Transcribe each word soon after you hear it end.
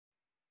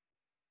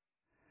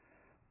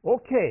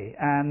Okay,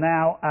 and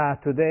now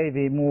today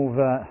we move,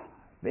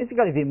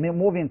 basically we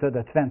move into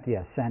the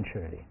 20th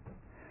century.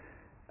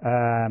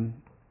 And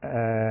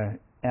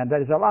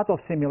there is a lot of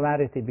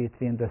similarity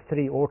between the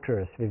three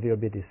authors we will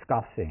be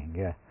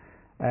discussing,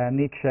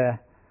 Nietzsche,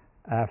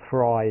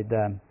 Freud,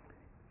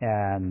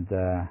 and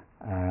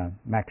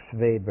Max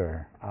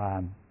Weber.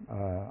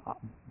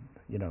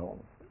 You know,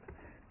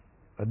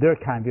 their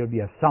kind will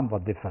be a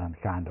somewhat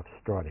different kind of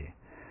story.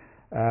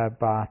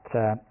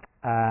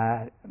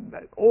 I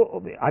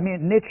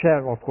mean, Nietzsche,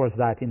 of course,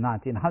 died in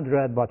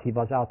 1900, but he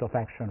was out of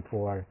action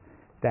for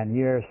 10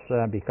 years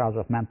because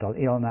of mental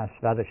illness,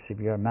 very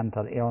severe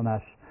mental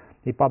illness.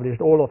 He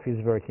published all of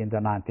his work in the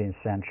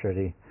 19th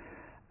century.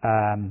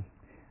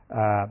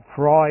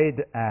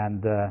 Freud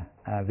and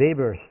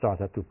Weber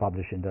started to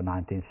publish in the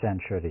 19th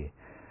century.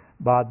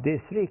 But these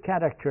three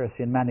characters,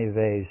 in many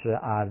ways,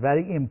 are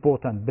very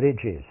important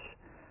bridges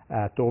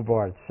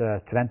towards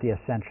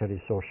 20th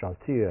century social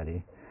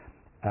theory.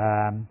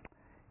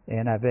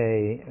 In a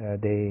way,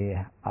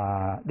 they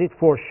did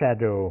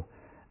foreshadow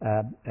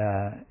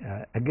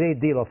a great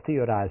deal of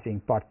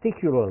theorizing,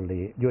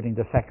 particularly during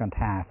the second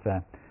half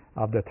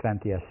of the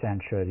 20th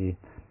century,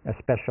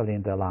 especially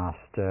in the last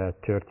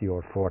 30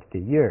 or 40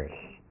 years.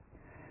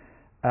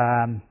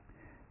 I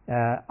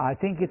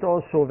think it's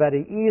also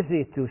very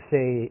easy to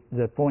say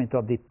the point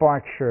of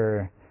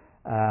departure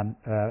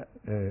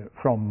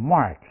from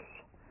Marx.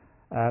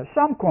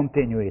 Some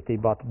continuity,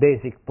 but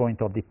basic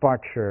point of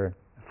departure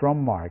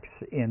from Marx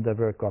in the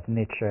work of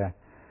Nietzsche,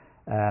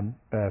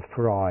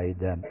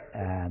 Freud,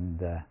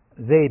 and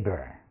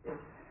Weber.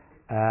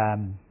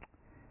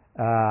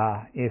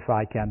 If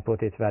I can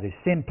put it very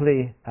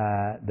simply,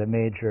 the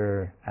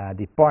major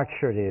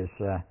departure is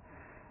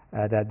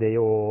that they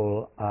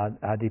all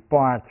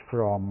depart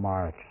from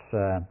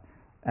Marx's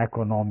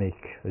economic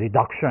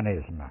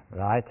reductionism,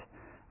 right?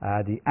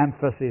 The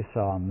emphasis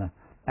on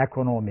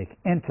economic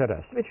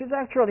interest, which is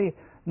actually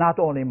not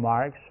only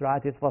Marx,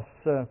 right? It was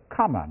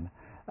common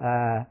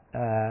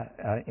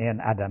in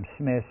Adam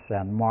Smith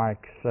and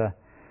Marx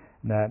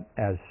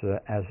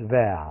as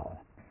well.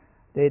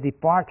 They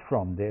depart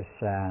from this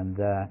and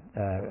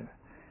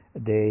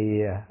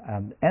they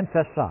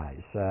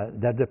emphasize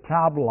that the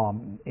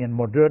problem in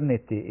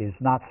modernity is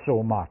not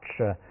so much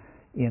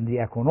in the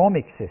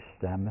economic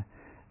system,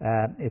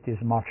 it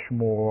is much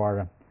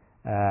more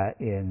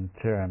in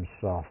terms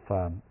of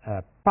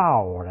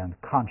power and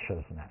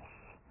consciousness.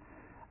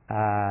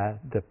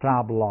 The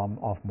problem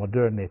of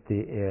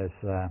modernity is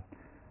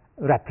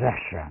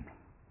repression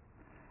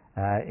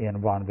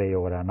in one way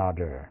or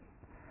another.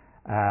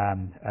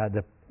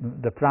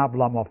 The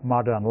problem of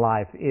modern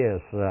life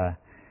is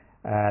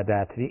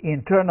that we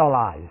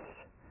internalize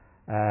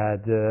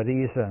the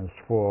reasons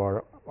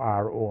for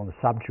our own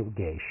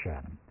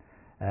subjugation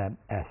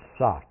as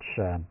such,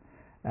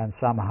 and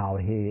somehow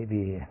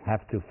we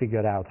have to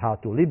figure out how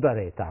to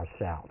liberate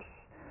ourselves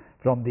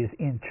from this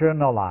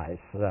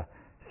internalized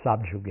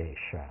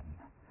subjugation.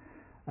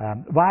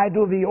 Why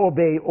do we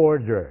obey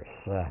orders?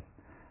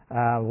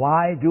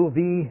 Why do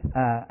we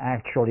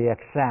actually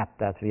accept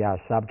that we are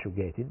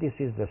subjugated? This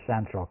is the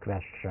central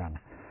question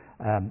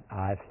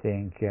I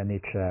think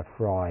Nietzsche,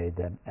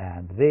 Freud,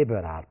 and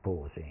Weber are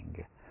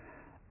posing.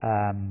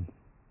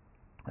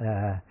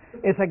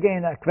 It's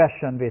again a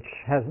question which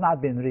has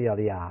not been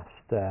really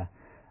asked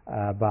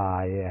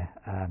by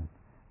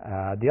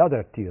the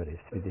other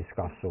theorists we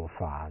discussed so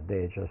far.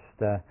 They just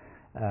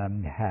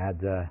had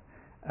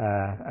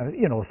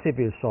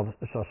civil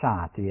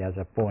society as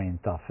a point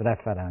of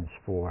reference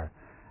for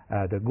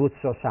the good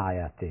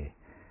society.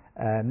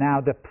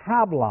 Now the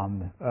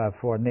problem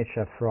for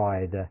Nietzsche,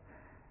 Freud,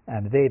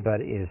 and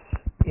Weber is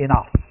in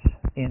us,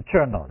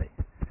 internally,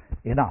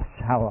 in us,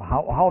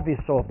 how we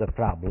solve the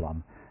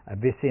problem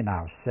within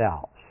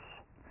ourselves.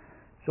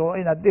 So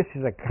this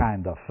is a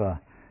kind of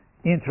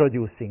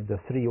introducing the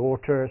three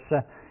authors.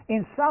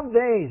 In some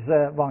ways,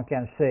 one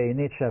can say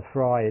Nietzsche,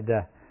 Freud,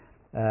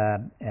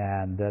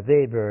 and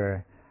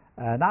Weber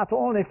not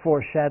only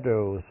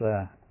foreshadows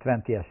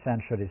 20th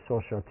century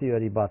social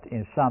theory, but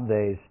in some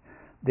ways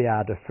they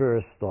are the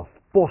first of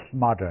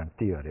postmodern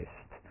theorists,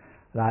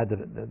 right?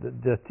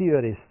 The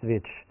theorists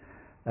which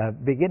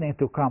beginning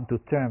to come to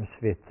terms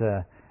with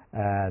the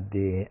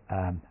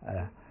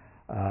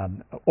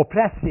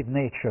oppressive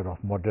nature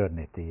of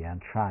modernity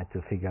and try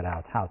to figure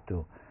out how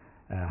to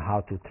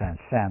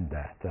transcend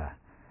that.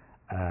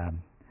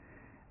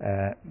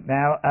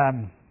 Now,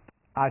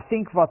 I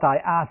think what I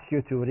ask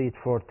you to read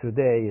for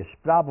today is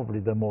probably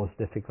the most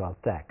difficult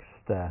text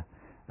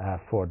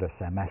for the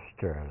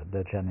semester,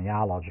 The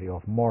Genealogy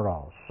of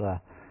Morals.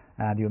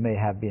 And you may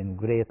have been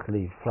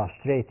greatly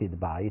frustrated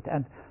by it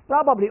and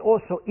probably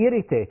also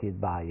irritated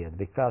by it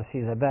because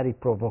he's a very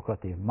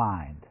provocative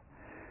mind.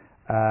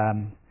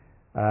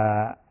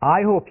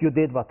 I hope you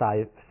did what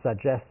I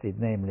suggested,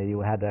 namely you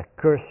had a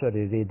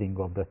cursory reading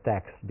of the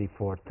text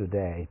before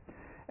today.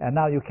 And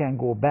now you can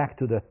go back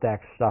to the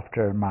text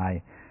after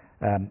my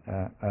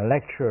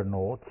lecture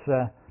notes,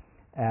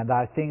 and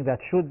I think that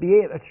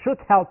should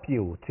help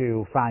you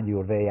to find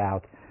your way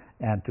out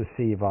and to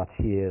see what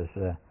he is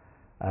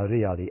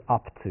really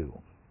up to.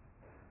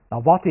 Now,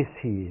 what is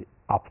he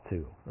up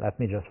to? Let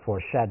me just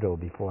foreshadow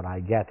before I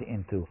get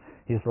into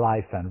his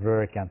life and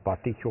work, and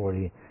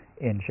particularly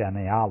in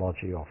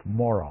genealogy of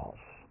morals.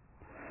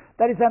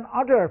 There is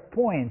another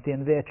point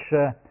in which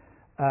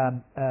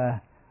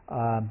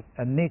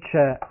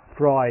Nietzsche,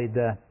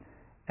 Freud,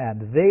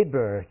 and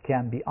Weber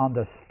can be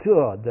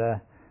understood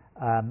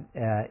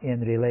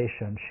in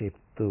relationship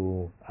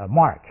to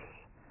Marx.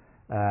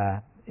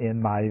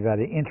 In my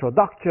very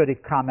introductory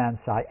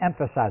comments, I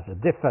emphasize the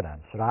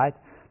difference, right?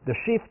 The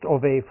shift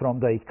away from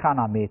the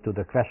economy to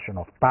the question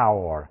of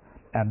power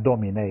and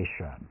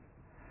domination.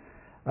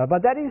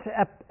 But there is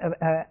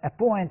a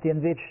point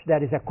in which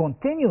there is a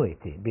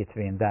continuity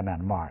between them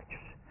and Marx.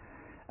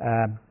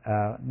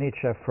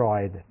 Nietzsche,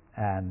 Freud,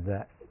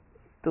 and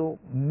to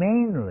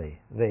mainly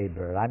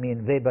Weber. I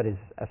mean, Weber is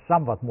a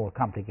somewhat more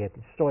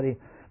complicated story,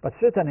 but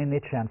certainly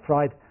Nietzsche and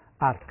Freud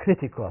are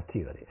critical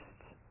theorists.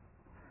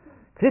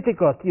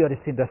 Critical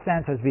theorists in the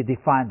sense as we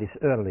defined this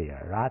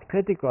earlier, right?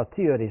 Critical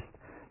theorists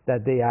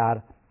that they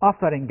are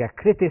offering a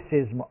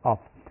criticism of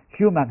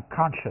human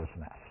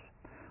consciousness.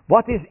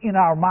 What is in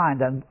our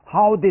mind and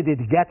how did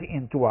it get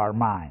into our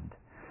mind?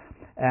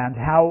 And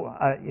how,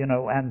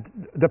 and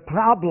the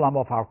problem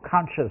of our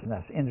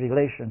consciousness in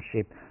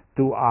relationship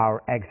to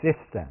our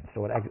existence.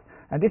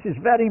 And this is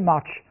very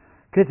much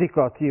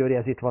critical theory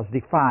as it was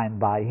defined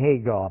by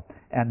Hegel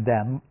and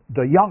then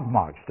the young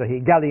Marx, the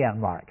Hegelian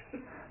Marx,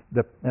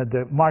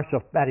 the Marx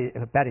of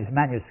Paris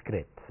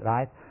manuscript,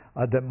 right?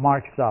 The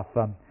Marx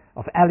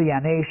of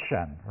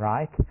alienation,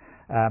 right?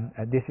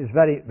 This is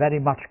very, very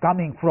much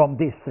coming from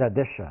this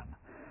tradition.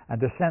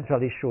 And the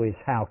central issue is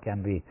how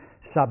can we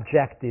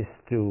subject this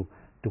to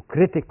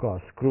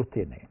critical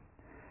scrutiny.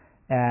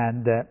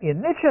 And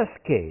in Nietzsche's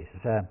case,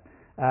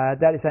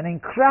 there is an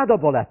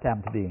incredible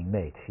attempt being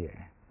made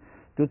here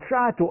to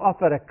try to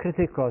offer a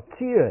critical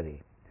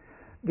theory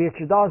which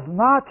does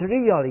not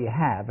really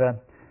have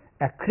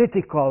a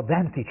critical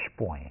vantage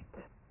point,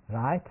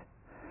 right?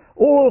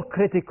 All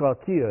critical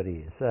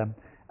theories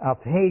of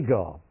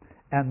Hegel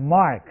and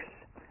Marx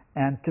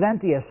and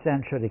 20th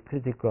century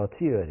critical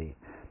theory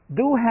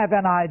do have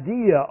an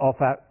idea of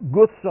a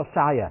good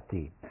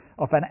society,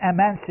 of an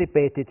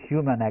emancipated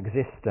human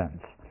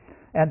existence.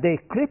 And they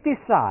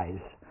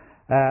criticize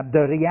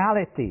the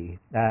reality,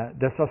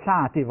 the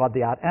society, what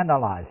they are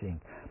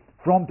analyzing,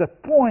 from the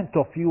point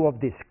of view of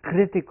this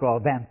critical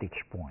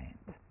vantage point.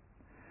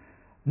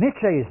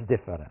 Nietzsche is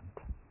different.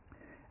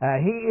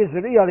 He is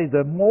really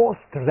the most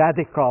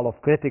radical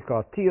of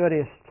critical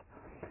theorists,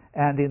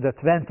 and in the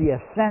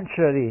 20th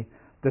century,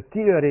 the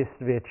theorist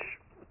which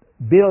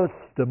builds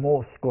the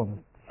most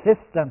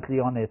consistently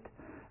on it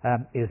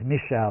is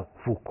Michel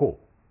Foucault,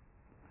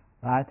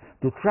 right?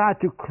 To try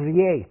to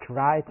create,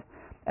 right,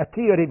 a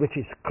theory which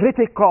is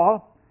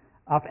critical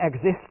of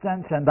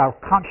existence and our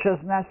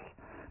consciousness,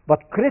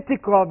 but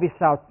critical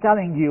without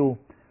telling you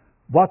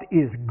what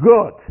is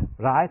good,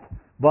 right?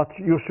 What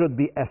you should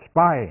be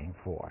aspiring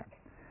for.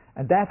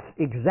 And that's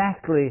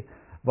exactly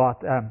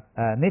what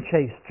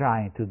Nietzsche is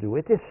trying to do.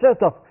 It is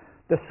sort of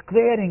the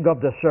squaring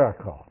of the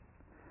circle.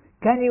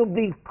 Can you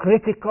be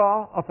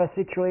critical of a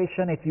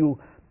situation if you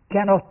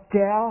cannot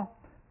tell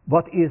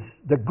what is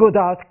the good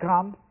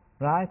outcome,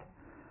 right?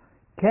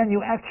 Can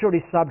you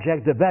actually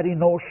subject the very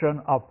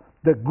notion of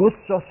the good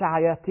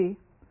society,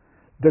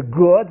 the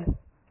good,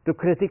 to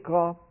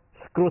critical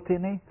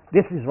scrutiny?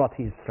 This is what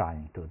he's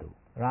trying to do,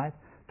 right?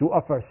 To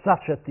offer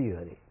such a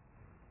theory.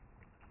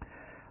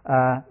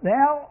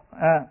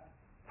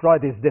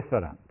 Freud is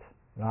different,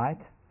 right?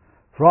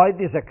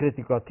 Freud is a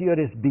critical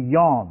theorist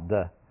beyond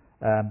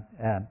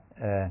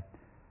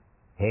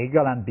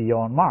Hegel and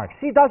beyond Marx.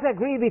 He does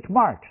agree with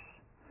Marx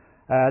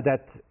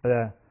that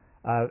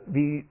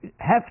we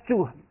have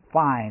to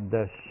find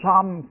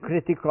some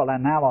critical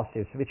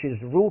analysis which is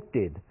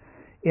rooted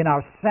in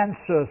our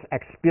senses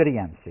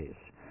experiences,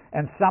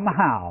 and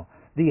somehow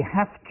we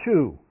have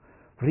to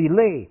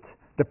relate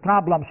the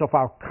problems of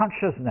our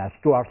consciousness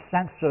to our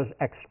senses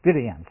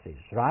experiences,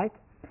 right?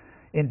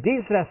 In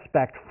this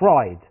respect,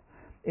 Freud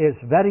is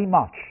very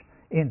much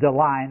in the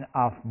line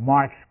of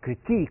Marx's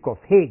critique of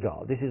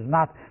Hegel. This is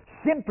not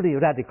simply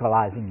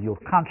radicalizing your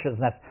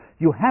consciousness.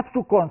 You have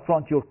to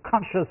confront your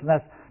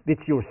consciousness with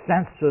your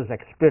senses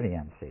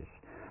experiences.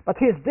 But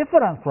he's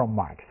different from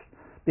Marx,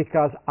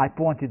 because I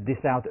pointed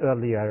this out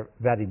earlier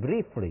very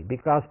briefly,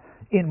 because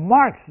in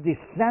Marx this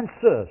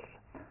senses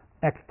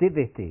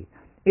activity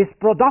is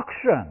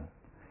production.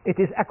 It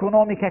is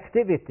economic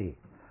activity.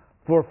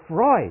 For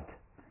Freud,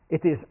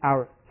 it is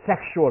our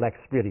sexual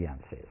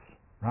experiences,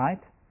 right?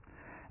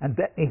 And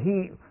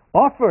he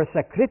offers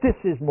a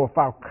criticism of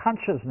our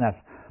consciousness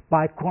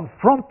by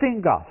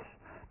confronting us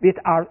with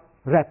our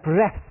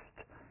repressed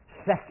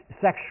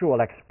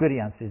sexual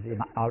experiences in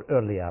our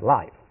earlier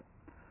life,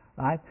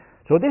 right?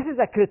 So this is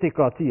a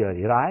critical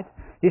theory, right?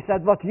 He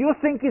said, what you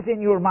think is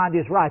in your mind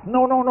is right.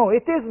 No, no, no,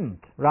 it isn't,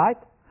 right?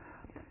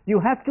 You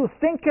have to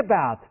think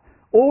about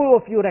all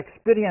of your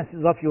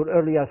experiences of your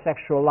earlier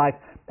sexual life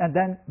And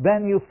then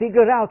when you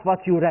figure out what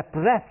you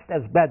repressed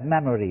as bad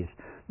memories,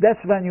 that's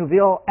when you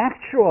will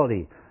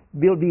actually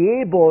be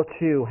able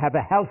to have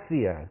a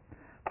healthier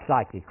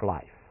psychic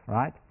life,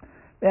 right?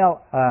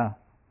 Well,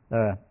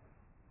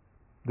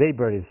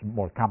 Weber is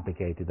more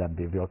complicated, and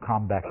we will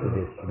come back to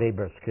this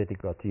Weber's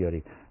critical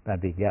theory when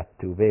we get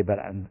to Weber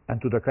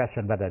and to the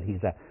question whether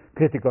he's a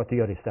critical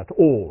theorist at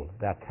all.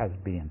 That has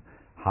been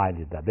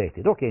highly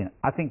debated. Okay,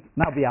 I think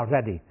now we are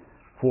ready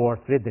for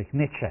Friedrich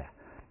Nietzsche.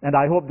 And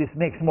I hope this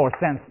makes more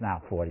sense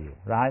now for you,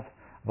 right?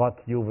 What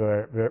you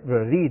were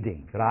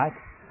reading, right?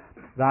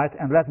 Right?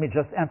 And let me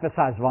just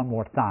emphasize one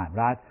more time,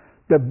 right?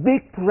 The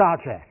big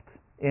project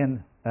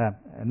in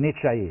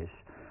Nietzsche is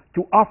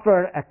to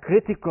offer a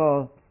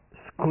critical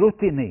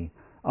scrutiny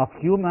of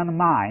human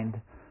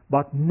mind,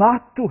 but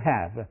not to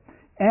have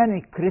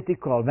any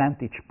critical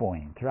vantage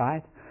point,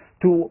 right?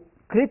 To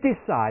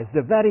criticize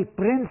the very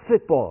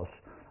principles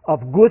of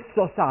good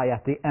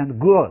society and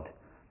good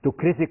to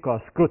critical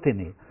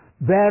scrutiny.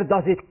 Where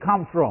does it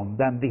come from?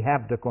 Then we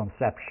have the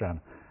conception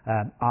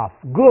of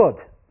good,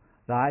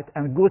 right,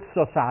 and good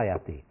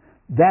society.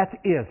 That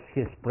is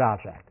his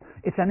project.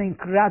 It's an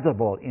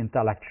incredible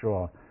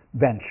intellectual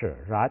venture,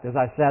 right? As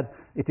I said,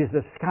 it is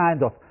this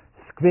kind of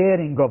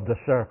squaring of the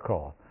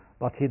circle,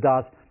 but he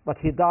does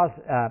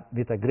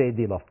with a great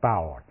deal of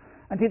power.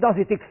 And he does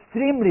it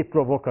extremely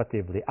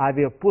provocatively. I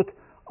will put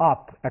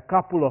up a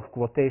couple of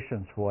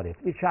quotations for it,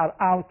 which are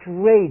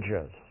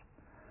outrageous.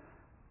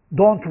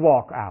 Don't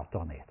walk out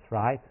on it,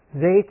 right?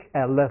 Wait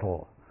a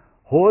little.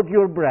 Hold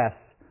your breath.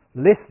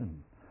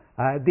 Listen.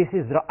 This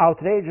is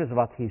outrageous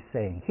what he's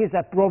saying. He's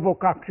a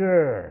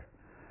provocateur.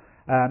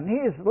 He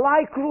is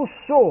like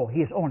Rousseau.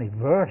 He's only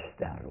worse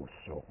than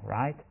Rousseau,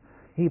 right?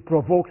 He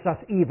provokes us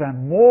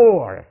even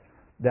more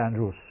than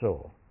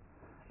Rousseau.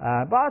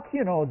 But,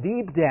 you know,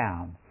 deep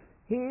down,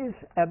 he's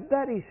a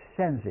very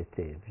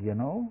sensitive, you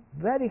know,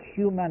 very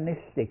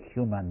humanistic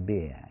human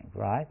being,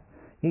 right?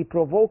 He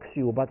provokes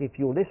you, but if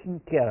you listen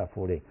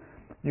carefully,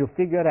 you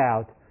figure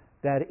out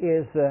there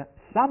is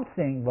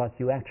something what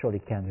you actually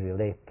can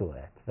relate to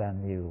it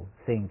when you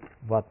think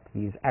what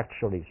he's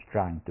actually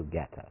trying to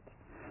get at.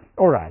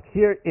 All right,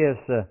 here is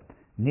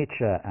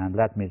Nietzsche, and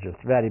let me just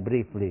very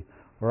briefly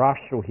rush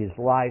through his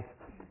life.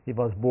 He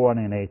was born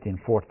in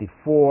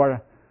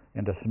 1844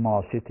 in the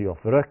small city of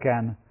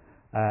Röcken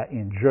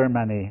in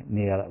Germany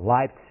near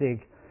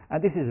Leipzig.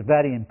 And this is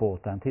very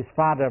important. His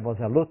father was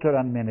a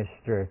Lutheran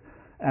minister,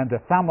 and the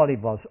family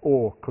was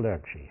all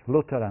clergy,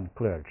 Lutheran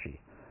clergy.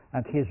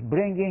 And he's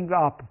bringing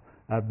up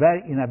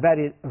in a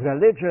very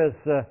religious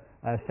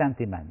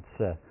sentiments,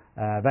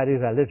 very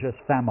religious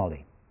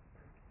family.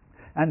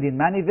 And in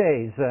many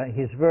ways,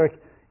 his work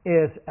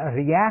is a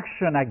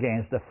reaction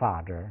against the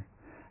father,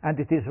 and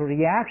it is a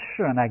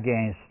reaction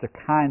against the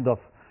kind of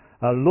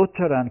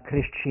Lutheran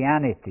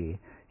Christianity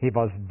he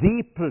was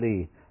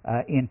deeply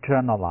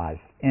internalized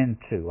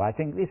into. I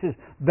think this is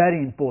very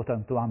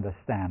important to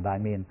understand. I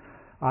mean,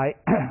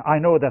 I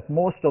know that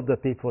most of the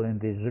people in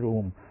this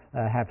room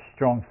have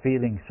strong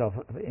feelings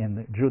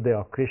in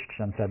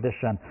Judeo-Christian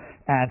tradition,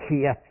 and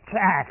he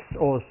attacks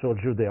also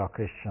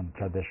Judeo-Christian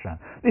tradition.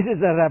 This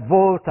is a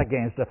revolt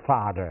against the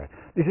father.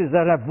 This is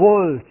a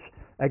revolt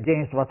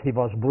against what he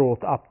was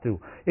brought up to.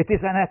 It is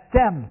an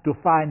attempt to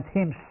find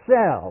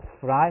himself,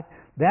 right?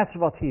 That's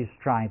what he's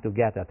trying to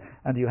get at.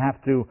 And you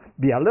have to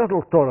be a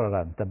little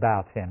tolerant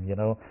about him, you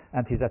know,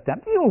 and his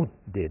attempt. You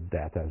did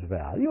that as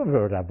well. You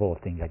were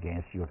revolting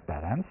against your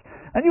parents,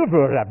 and you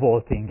were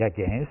revolting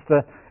against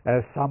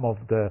some of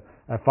the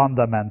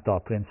fundamental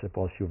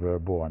principles you were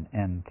born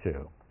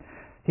into.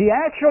 He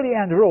actually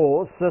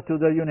enrolls to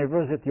the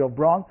University of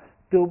Bonn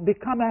to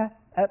become a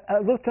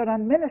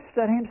Lutheran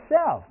minister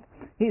himself.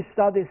 He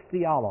studies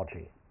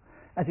theology.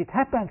 As it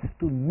happens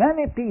to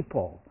many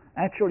people,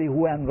 actually,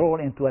 who enroll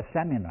into a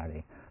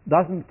seminary,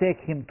 doesn't take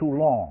him too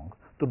long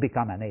to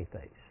become an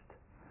atheist.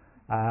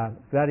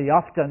 Very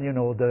often, you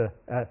know, the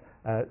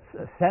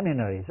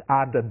seminaries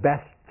are the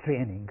best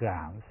training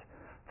grounds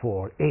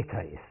for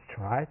atheists,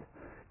 right?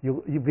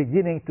 You're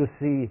beginning to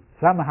see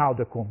somehow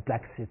the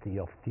complexity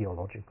of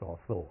theological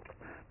thought.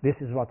 This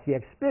is what he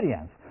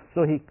experienced.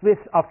 So he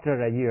quits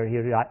after a year.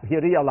 He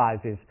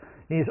realizes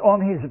he's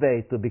on his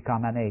way to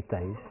become an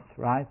atheist,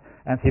 right?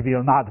 And he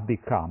will not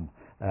become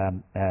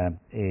a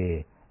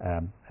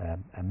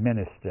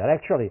minister.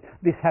 Actually,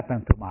 this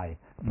happened to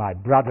my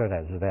brother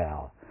as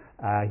well.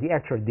 He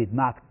actually did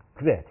not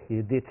quit.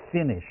 He did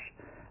finish.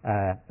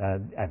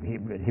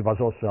 He was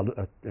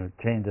also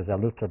trained as a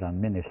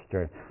Lutheran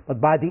minister. But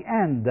by the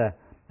end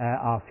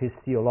of his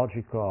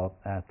theological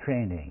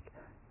training,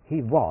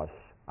 he was.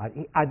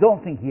 I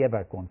don't think he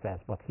ever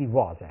confessed, but he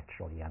was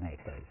actually an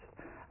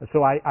atheist.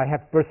 So I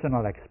have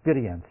personal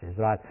experiences,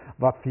 right?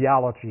 What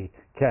theology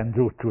can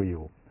do to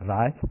you,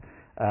 right?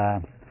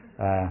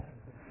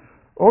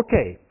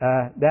 Okay,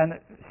 then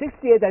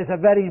 68, there is a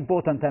very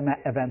important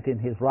event in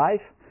his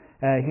life.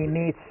 He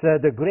meets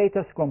the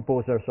greatest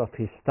composers of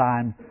his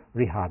time,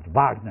 Richard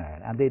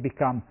Wagner, and they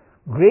become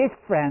great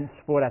friends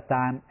for a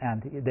time,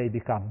 and they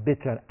become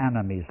bitter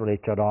enemies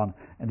later on,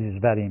 and it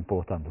is very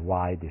important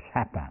why this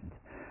happened.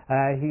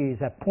 He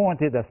is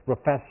appointed as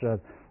professor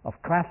of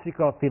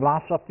classical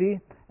philosophy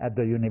at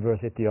the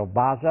University of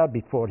Basel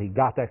before he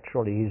got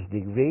actually his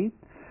degree,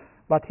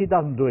 but he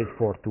doesn't do it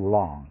for too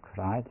long,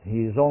 right?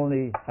 He is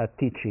only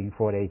teaching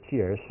for 8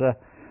 years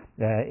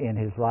in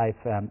his life,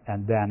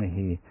 and then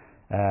he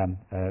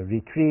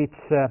retreats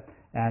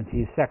and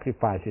he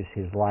sacrifices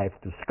his life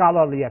to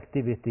scholarly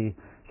activity,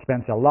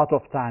 spends a lot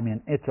of time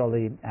in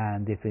Italy,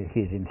 and if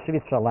he's in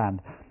Switzerland,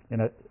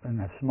 in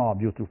a small,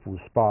 beautiful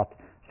spot,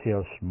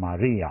 Sils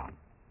Maria.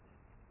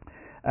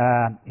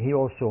 He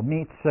also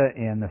meets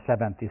in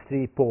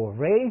 73 Paul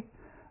Rée,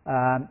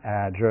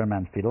 a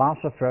German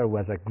philosopher who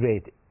has a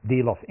great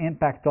deal of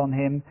impact on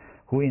him,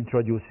 who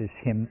introduces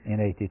him in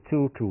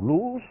 82 to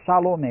Lou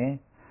Salome,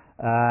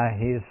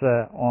 his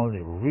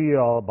only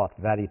real but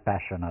very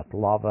passionate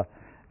lover,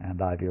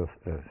 and I will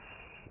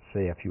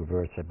say a few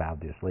words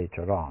about this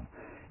later on.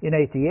 In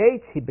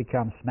 88, he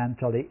becomes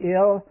mentally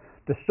ill.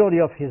 The story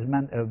of his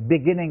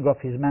beginning of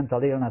his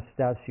mental illness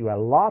tells you a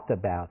lot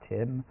about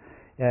him.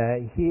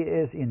 He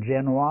is in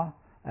Genoa,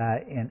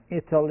 in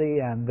Italy,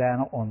 and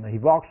then he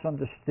walks on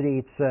the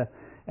streets,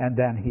 and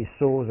then he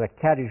saw the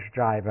carriage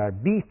driver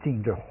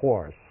beating the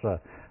horse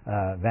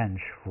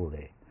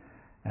vengefully.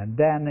 And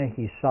then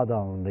he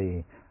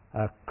suddenly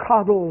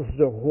cuddles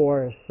the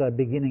horse,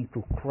 beginning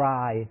to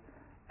cry,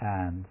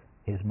 and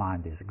his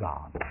mind is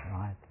gone,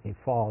 right? He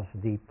falls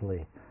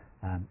deeply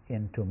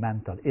into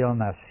mental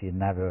illness. He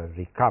never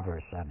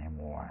recovers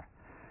anymore.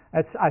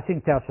 It's, I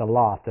think, tells a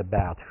lot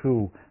about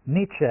who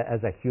Nietzsche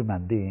as a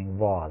human being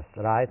was,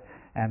 right?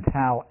 And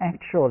how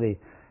actually,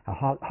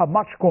 how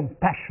much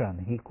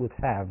compassion he could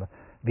have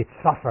with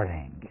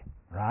suffering,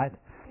 right?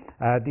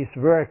 This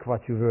work,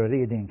 what you were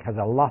reading, has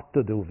a lot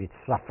to do with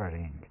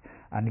suffering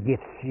and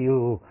gives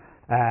you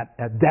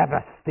a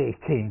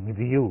devastating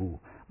view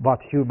what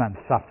human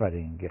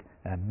suffering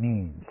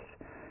means.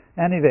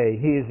 Anyway,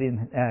 he is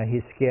in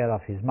his care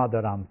of his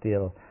mother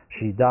until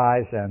she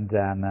dies, and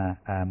then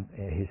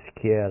his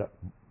care,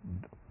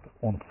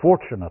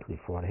 unfortunately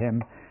for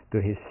him,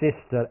 to his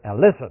sister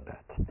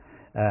Elizabeth,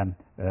 and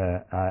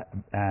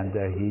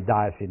he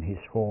dies in his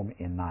home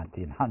in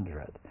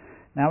 1900.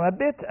 Now, a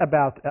bit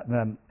about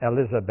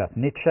Elizabeth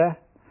Nietzsche.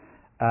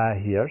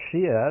 Here she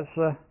is.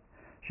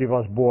 She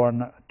was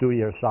born 2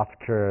 years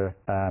after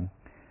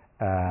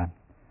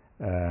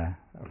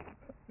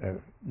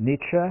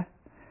Nietzsche.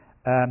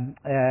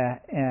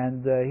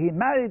 And he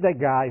married a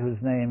guy whose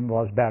name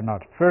was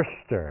Bernard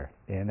Förster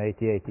in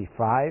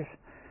 1885,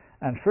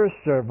 and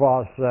Förster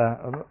was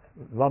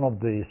one of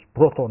these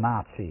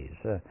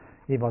proto-Nazis.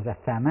 He was a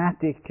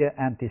fanatic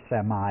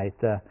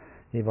anti-Semite.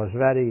 He was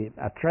very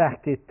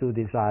attracted to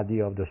this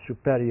idea of the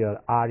superior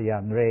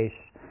Aryan race,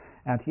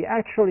 and he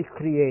actually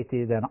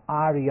created an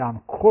Aryan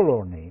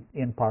colony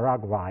in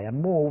Paraguay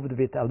and moved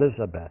with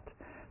Elizabeth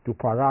to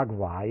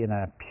Paraguay in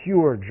a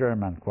pure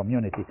German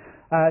community.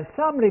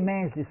 Some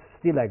remains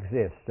still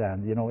exist,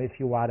 and you know, if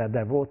you are a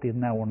devoted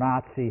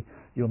neo-Nazi,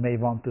 you may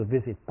want to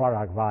visit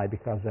Paraguay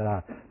because there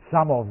are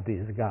some of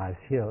these guys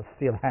here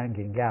still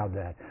hanging out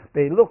there.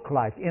 They look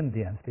like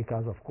Indians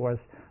because, of course,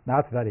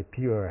 not very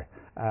pure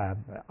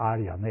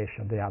Aryan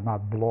nation. They are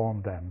not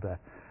blonde and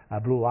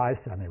blue eyes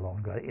any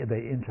longer.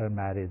 They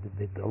intermarried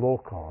with the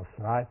locals,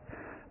 right?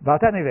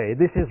 But anyway,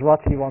 this is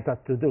what he wanted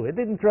to do. It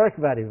didn't work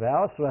very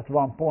well, so at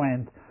one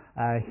point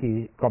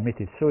he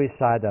committed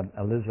suicide, and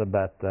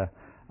Elizabeth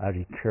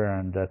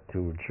returned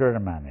to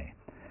Germany.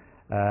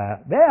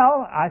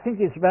 Well, I think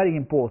it's very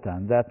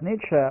important that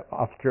Nietzsche,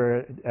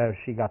 after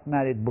she got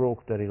married,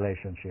 broke the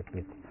relationship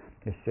with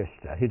his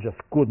sister. He just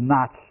could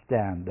not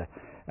stand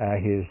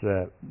his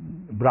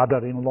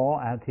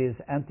brother-in-law and his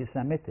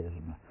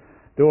anti-Semitism.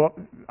 Though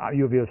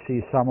you will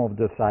see some of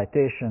the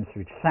citations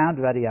which sound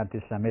very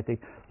anti-Semitic,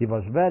 he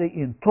was very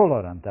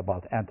intolerant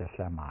about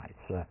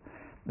anti-Semites.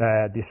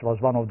 This was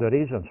one of the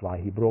reasons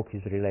why he broke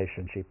his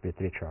relationship with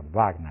Richard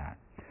Wagner.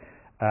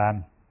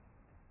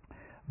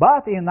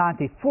 But in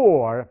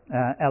 1994,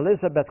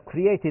 Elizabeth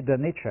created the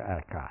Nietzsche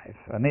archive.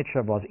 Nietzsche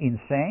was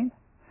insane,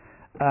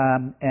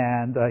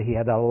 and he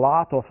had a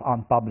lot of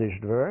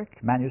unpublished work,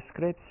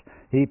 manuscripts.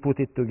 He put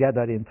it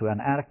together into an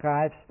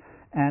archive,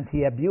 and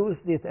he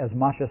abused it as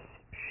much as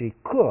she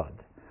could.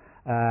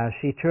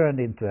 She turned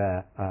into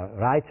a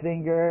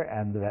right-winger,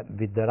 and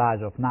with the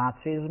rise of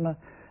Nazism,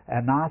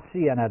 a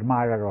Nazi, an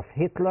admirer of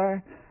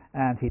Hitler,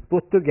 and he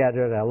put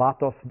together a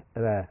lot of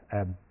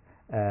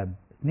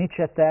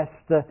Nietzsche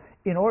tests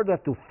in order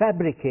to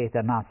fabricate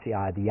a Nazi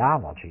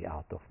ideology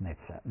out of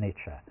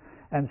Nietzsche.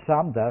 And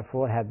some,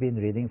 therefore, have been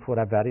reading for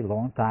a very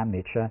long time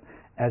Nietzsche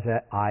as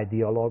an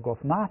ideologue of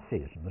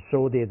Nazism.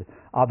 So did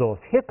Adolf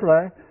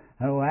Hitler,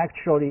 who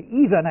actually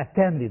even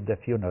attended the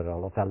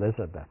funeral of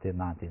Elizabeth in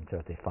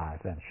 1935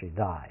 when she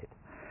died.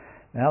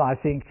 Well, I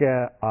think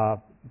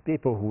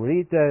people who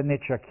read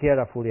Nietzsche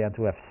carefully and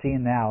who have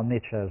seen now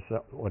Nietzsche's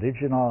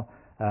original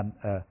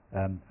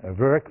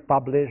work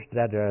published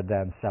rather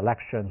than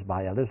selections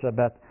by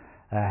Elizabeth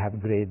have a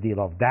great deal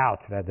of doubt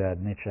whether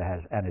Nietzsche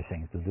has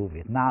anything to do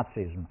with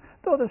Nazism,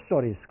 though the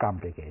story is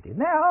complicated.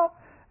 Now,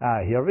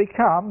 here we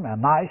come, a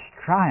nice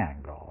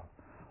triangle.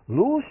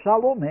 Lou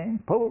Salome,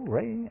 Paul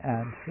Ray,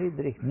 and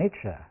Friedrich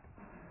Nietzsche.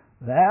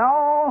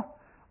 Now,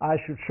 I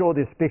should show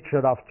this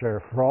picture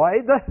after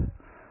Freud.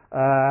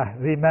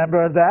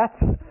 Remember that?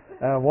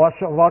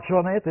 Watch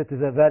on it. It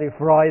is a very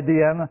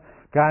Freudian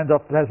kind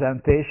of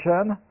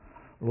presentation.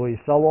 Louis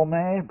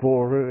Salome,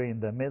 Paul Ray in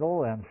the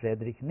middle, and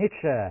Friedrich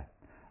Nietzsche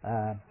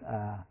on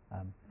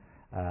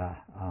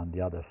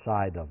the other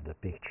side of the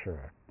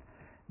picture.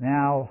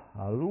 Now,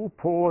 Lou,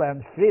 Paul,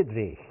 and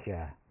Friedrich.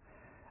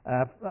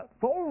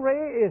 Paul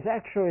Ray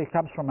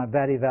comes from a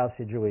very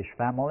wealthy Jewish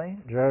family,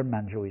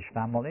 German Jewish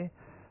family,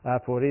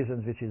 for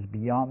reasons which is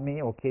beyond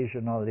me.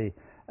 Occasionally,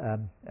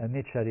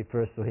 Nietzsche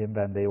refers to him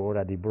when they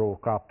already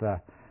broke up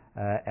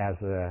as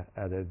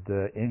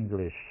the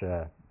English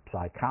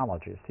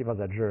psychologist. He was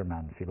a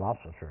German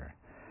philosopher.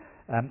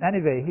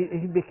 Anyway,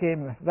 he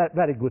became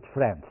very good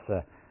friends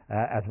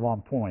at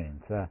one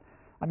point.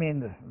 I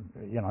mean,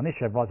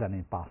 Nietzsche was an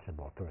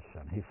impossible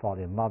person. He fell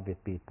in love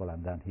with people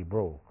and then he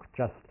broke.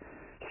 Just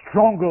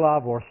strong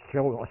love or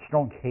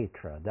strong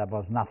hatred. There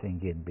was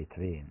nothing in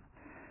between.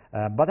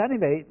 But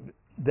anyway,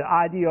 the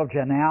idea of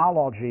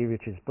genealogy,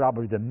 which is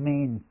probably the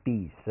main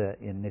piece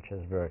in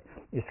Nietzsche's work,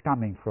 is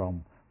coming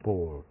from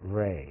Paul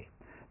Ray.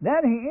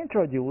 Then he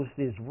introduced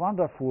this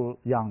wonderful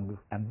young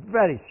and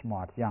very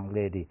smart young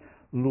lady,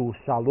 Lou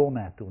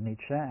Salome, to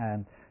Nietzsche,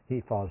 and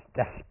he was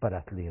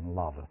desperately in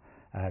love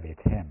with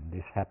him.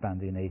 This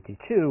happened in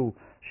 '82.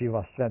 She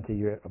was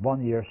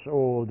 21 years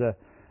old,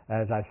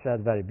 as I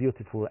said, very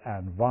beautiful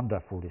and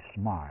wonderfully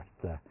smart.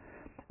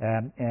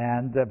 Nietzsche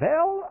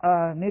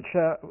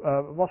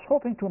was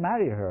hoping to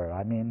marry her.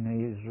 I mean,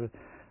 he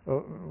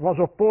was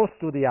opposed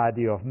to the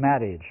idea of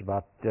marriage,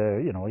 but,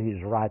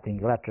 he's writing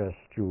letters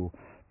to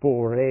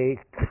Paul Ray,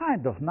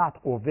 kind of not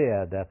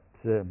aware that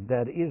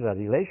there is a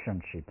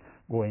relationship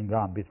going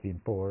on between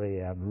Paul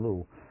Ray and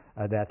Lou,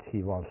 that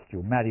he wants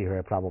to marry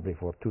her probably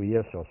for 2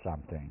 years or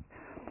something.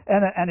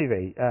 And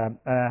anyway,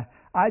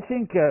 I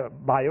think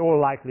by all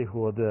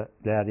likelihood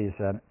there is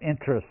an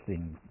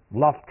interesting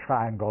love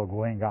triangle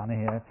going on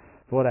here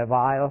for a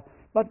while,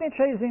 but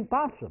Nietzsche is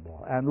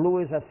impossible, and Lou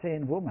is a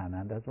sane woman,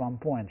 and at one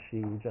point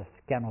she just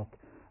cannot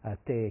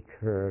take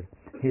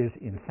his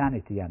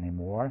insanity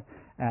anymore,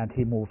 and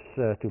he moves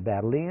to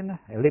Berlin,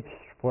 lives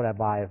for a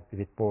while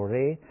with Paul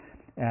Ray,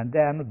 and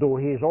then, though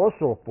he is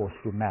also opposed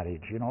to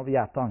marriage, we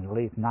are talking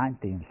late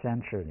 19th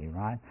century,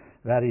 right?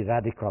 Very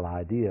radical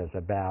ideas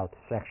about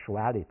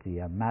sexuality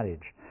and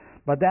marriage.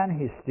 But then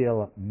he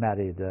still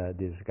married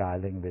this guy,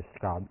 linguist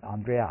called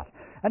Andreas.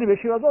 Anyway,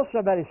 she was also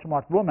a very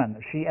smart woman.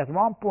 She at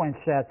one point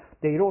said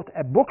they wrote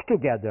a book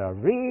together,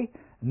 Ray,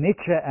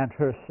 Nietzsche, and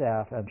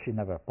herself, and she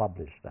never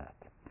published that.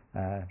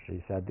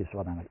 She said this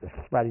was an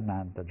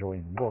experiment, a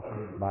joint book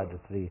by the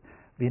three.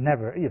 We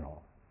never,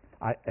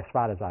 as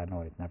far as I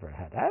know, it never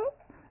had.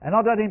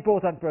 Another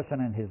important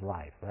person in his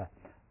life,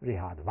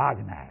 Richard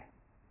Wagner.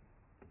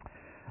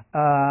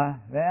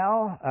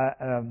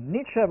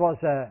 Nietzsche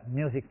was a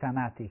music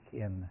fanatic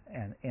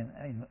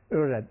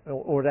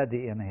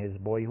already in his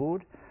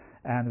boyhood,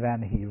 and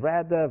when he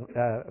read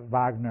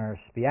Wagner's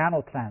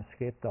piano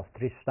transcript of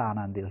Tristan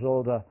and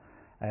Isolde,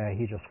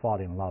 he just fell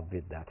in love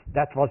with that.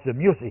 That was the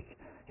music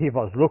he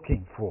was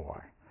looking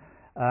for.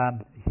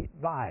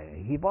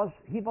 He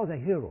was a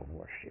hero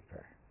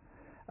worshipper.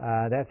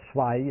 That's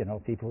why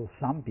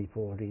some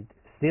people read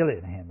still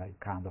in him a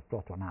kind of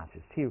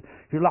proto-Nazist.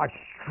 He likes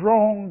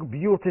strong,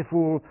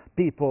 beautiful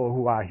people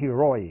who are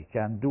heroic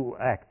and do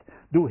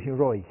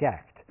heroic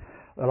act,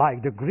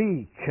 like the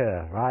Greek,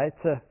 right?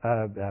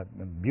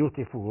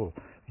 Beautiful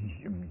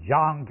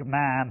young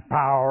man,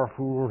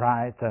 powerful,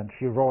 right, and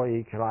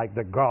heroic, like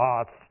the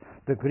gods,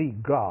 the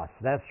Greek gods.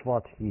 That's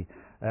what he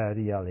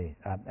really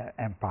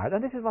empired,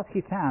 and this is what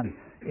he found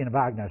in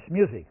Wagner's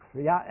music.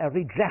 A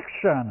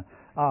rejection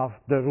of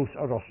the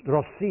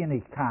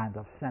Rossini kind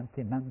of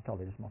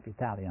sentimentalism of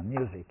Italian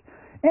music,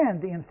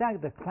 and in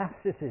fact the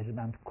classicism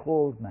and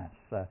coldness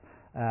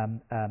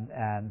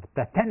and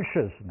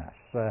pretentiousness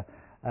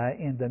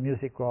in the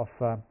music of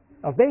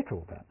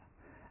Beethoven.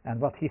 And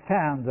what he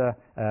found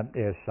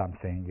is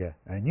something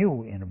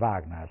new in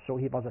Wagner. So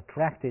he was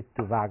attracted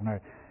to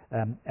Wagner,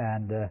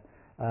 and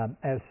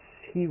as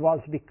he was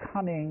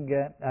becoming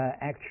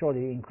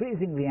actually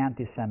increasingly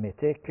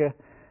anti-Semitic,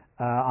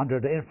 under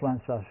the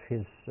influence of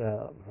his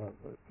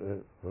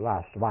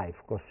last wife,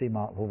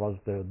 Cosima, who was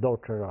the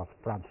daughter of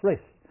Franz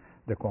Liszt,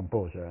 the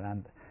composer,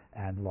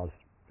 and was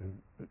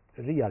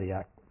really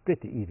a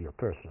pretty evil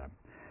person.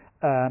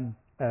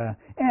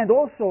 And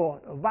also,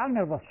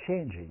 Wagner was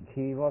changing.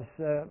 He was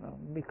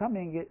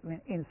becoming,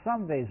 in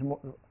some ways,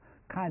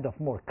 kind of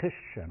more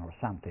Christian or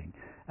something.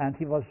 And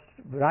he was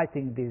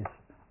writing this,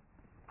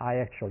 I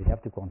actually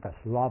have to confess,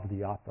 love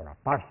the opera,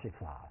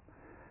 Parsifal.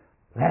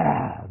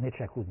 Well,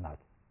 Nietzsche could not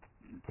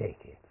take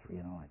it,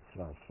 it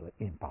was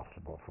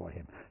impossible for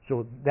him.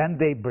 So then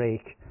they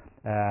break.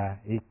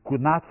 He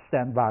could not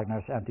stand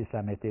Wagner's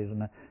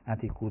anti-Semitism,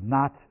 and he could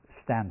not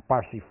understand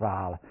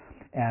Parsifal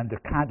and the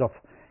kind of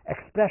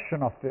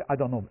expression of, I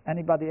don't know,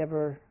 anybody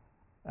ever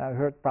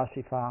heard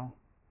Parsifal?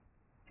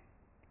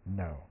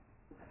 No.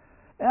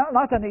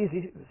 Not an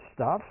easy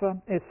stuff.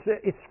 It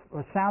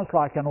sounds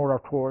like an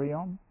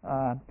oratorium.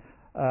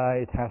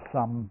 It has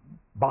some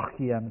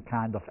Bachian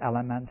kind of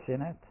elements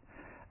in it.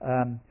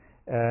 And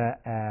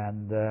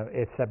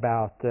it's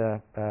about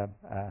the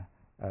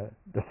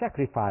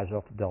sacrifice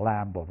of the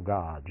Lamb of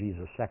God,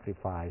 Jesus'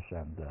 sacrifice,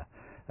 and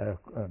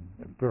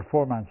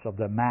performance of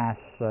the Mass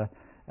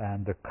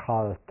and the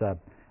cult of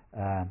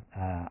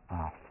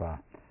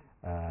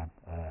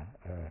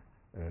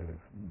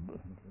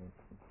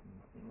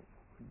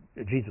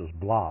Jesus'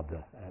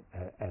 blood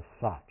as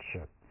such.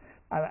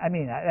 I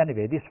mean,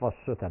 anyway, this was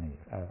certainly,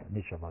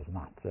 Nietzsche was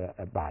not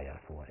a buyer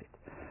for it.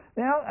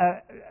 Now,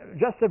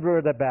 just a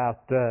word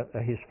about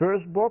his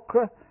first book,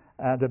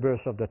 The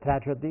Birth of the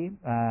Tragedy,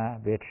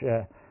 which,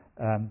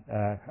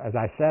 as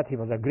I said, he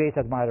was a great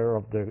admirer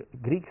of the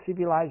Greek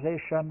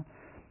civilization.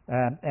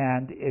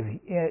 And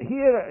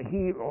here,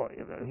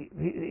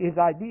 his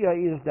idea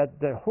is that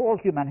the whole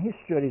human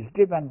history is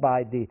driven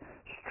by the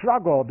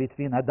struggle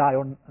between a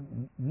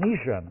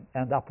Dionysian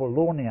and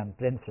Apollonian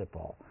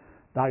principle.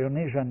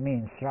 Dionysian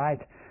means, right,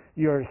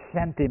 your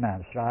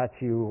sentiments, right?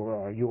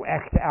 You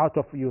act out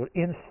of your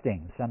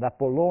instincts, and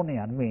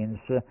Apollonian means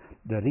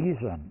the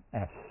reason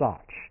as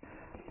such.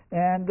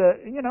 And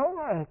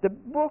the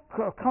book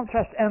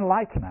contrasts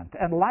enlightenment.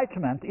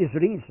 Enlightenment is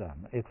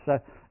reason. It's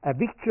a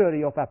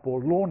victory of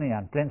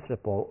Apollonian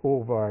principle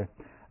over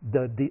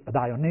the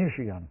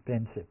Dionysian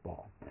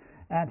principle.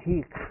 And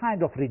he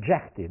kind of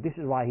rejected. This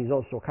is why he's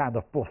also kind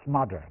of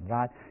postmodern,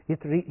 right? He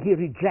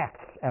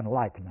rejects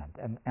enlightenment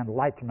and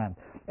enlightenment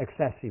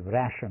excessive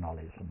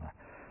rationalism.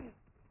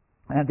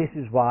 And this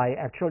is why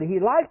actually he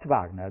liked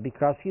Wagner,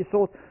 because he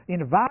thought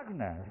in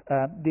Wagner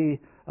the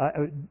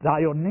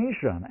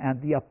Dionysian and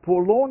the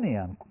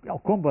Apollonian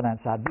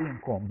components are being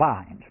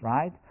combined,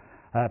 right?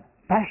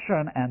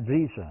 Passion and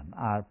reason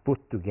are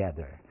put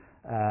together,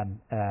 and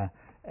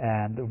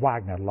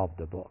Wagner loved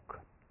the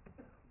book.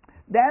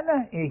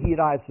 Then he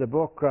writes the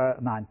book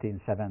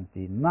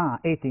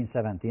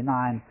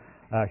 1879,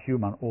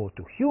 Human Ode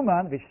to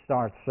Human, which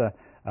starts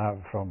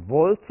from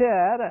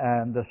Voltaire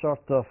and the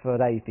sort of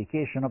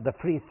reification of the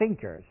free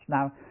thinkers.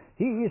 Now,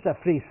 he is a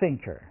free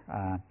thinker,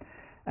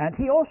 and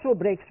he also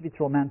breaks with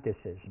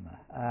Romanticism,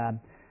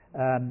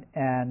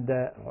 and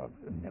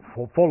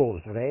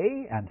follows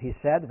Ray, and he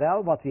said,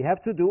 well, what we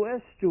have to do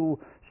is to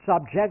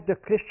subject the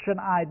Christian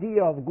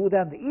idea of good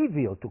and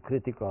evil to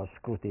critical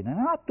scrutiny, and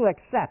not to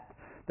accept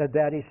that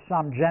there is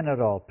some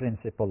general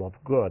principle of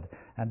good,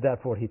 and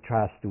therefore he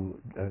tries to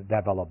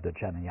develop the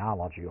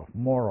genealogy of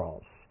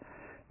morals.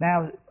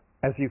 Now,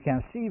 as you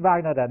can see,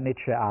 Wagner and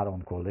Nietzsche are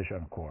on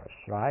collision course,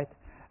 right?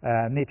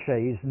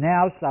 Nietzsche is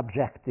now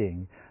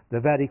subjecting the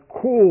very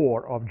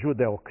core of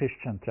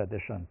Judeo-Christian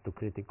tradition to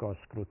critical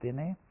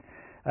scrutiny,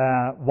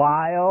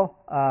 while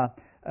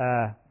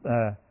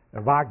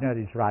Wagner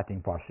is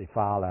writing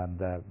Parsifal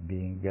and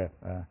being the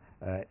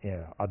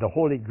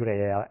Holy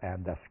Grail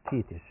and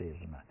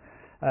asceticism.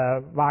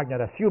 Wagner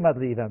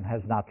assumedly even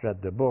has not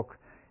read the book.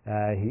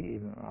 He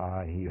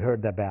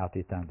heard about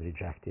it and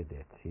rejected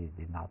it. He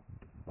did not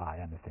buy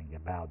anything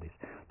about this.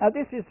 Now,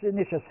 this is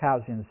Nietzsche's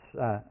house in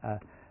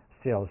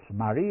Sils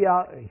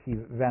Maria. He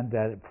went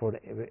there for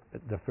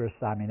the first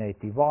time in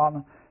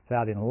 1981,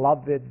 fell in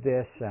love with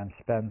this, and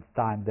spent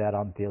time there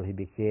until he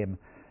became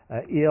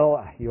ill.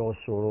 He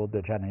also wrote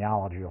the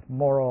genealogy of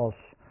morals.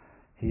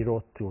 He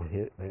wrote to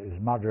his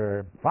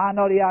mother,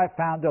 finally I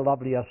found the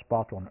loveliest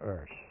spot on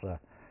earth.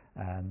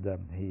 And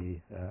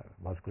he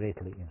was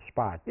greatly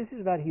inspired. This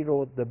is where he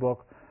wrote the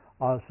book,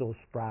 Also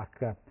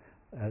sprach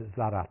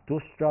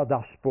Zarathustra,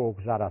 Thus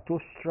Spoke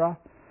Zarathustra.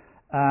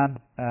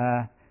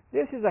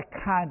 This is a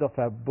kind of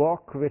a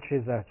book which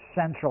is a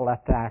central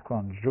attack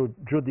on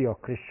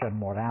Judeo-Christian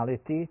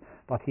morality,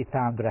 but he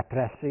found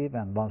repressive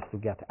and wants to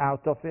get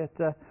out of it.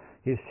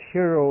 His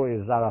hero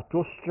is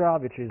Zarathustra,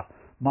 which is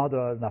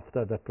modeled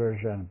after the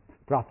Persian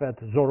prophet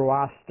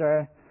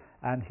Zoroaster,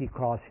 and he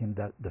calls him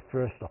the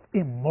first of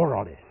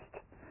immoralists.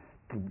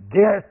 To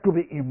dare to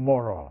be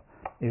immoral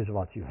is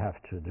what you have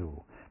to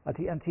do. But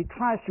he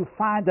tries to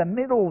find a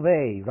middle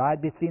way,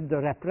 right, between the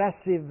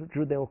repressive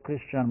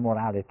Judeo-Christian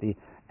morality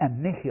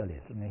and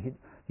nihilism.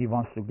 He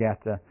wants to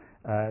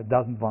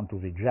doesn't want to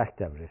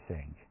reject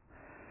everything.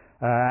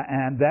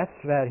 And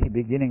that's where he's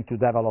beginning to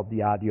develop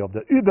the idea of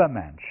the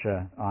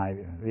Übermensch. I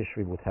wish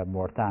we would have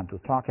more time to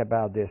talk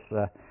about this.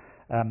 The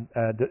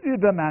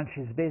Übermensch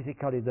is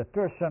basically the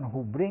person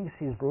who brings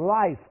his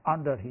life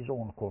under his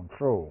own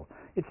control.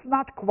 It's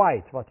not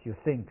quite what you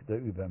think the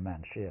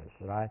Übermensch is,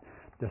 right?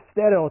 The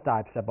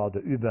stereotypes about the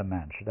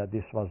Übermensch, that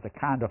this was the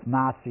kind of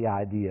Nazi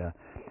idea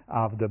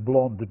of the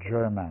blonde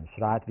Germans,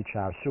 right, which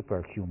are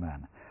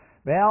superhuman.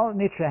 Well,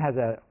 Nietzsche has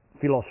a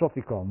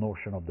philosophical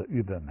notion of the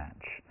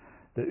Übermensch.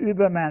 The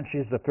Übermensch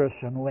is the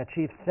person who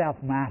achieves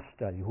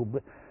self-mastery, who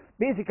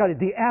basically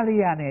the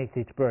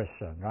alienated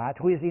person, right,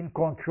 who is in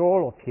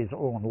control of his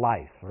own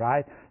life,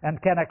 right,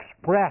 and can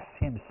express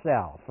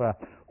himself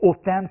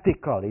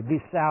authentically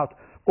without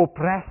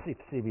oppressive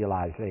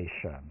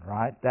civilization,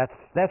 right? That's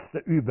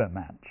the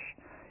Übermensch.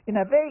 In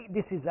a way,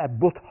 this is a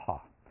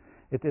Buddha.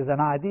 It is an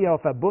idea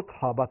of a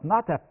Buddha, but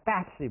not a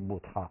passive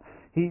Buddha.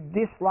 He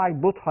disliked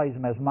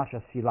Buddhism as much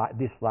as he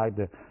disliked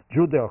the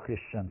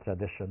Judeo-Christian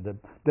tradition.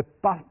 The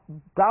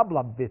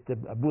problem with the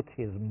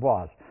Buddhism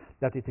was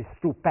that it is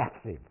too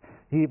passive.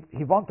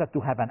 He wanted to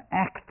have an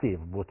active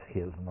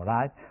Buddhism,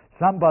 right?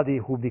 Somebody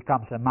who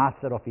becomes a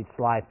master of its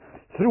life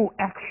through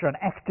action,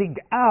 acting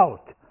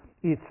out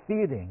its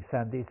feelings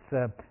and its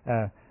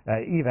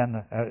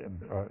even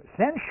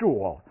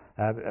sensual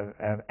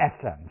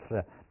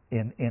essence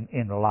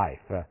in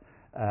life.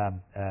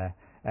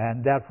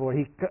 And therefore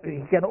he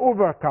can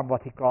overcome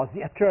what he calls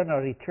the eternal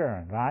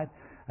return, right?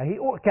 And he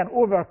can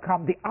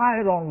overcome the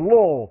iron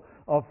law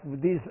of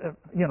this,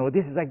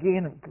 this is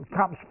again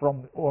comes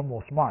from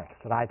almost Marx,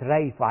 right?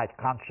 Reified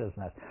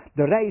consciousness.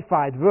 The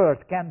reified world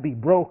can be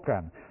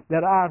broken.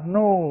 There are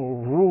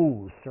no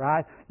rules,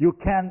 right? You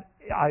can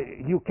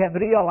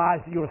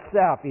realize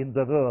yourself in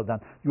the world,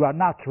 and you are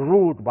not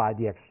ruled by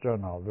the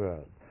external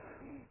world.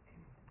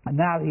 And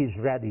now he's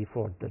ready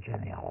for the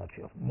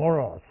genealogy of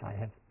morals. I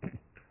have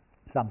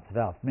some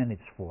 12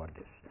 minutes for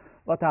this.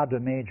 What are the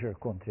major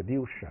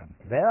contributions?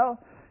 Well,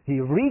 he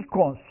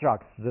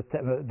reconstructs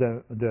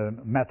the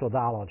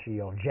methodology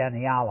of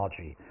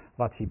genealogy,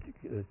 what he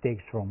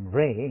takes from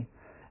Ray,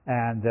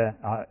 and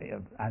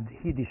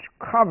he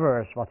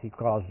discovers what he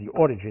calls the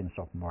origins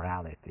of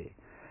morality.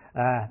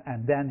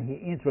 And then he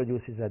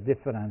introduces a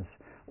difference.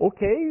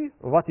 Okay,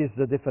 what is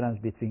the difference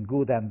between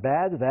good and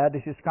bad, where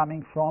this is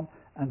coming from,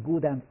 and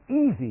good and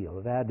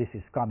evil, where this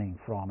is coming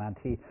from? And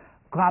he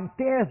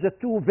compares the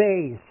two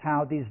ways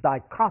how this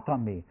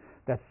dichotomy,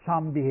 that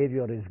some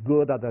behavior is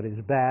good, other is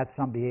bad,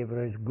 some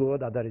behavior is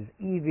good, other is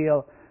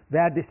evil,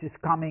 where this is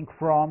coming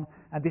from,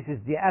 and this is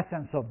the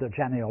essence of the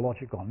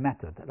genealogical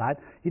method, right?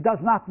 He does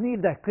not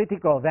need a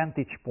critical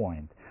vantage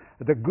point.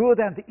 The good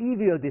and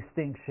evil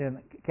distinction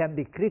can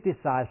be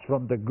criticized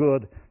from the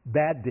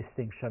good-bad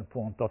distinction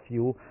point of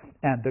view,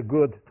 and the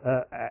good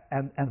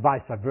and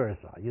vice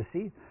versa. You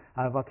see,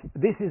 but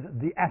this is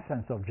the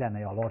essence of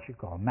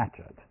genealogical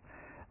method,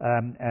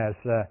 as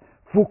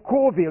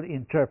Foucault will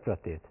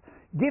interpret it.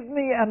 Give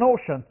me a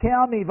notion.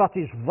 Tell me what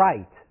is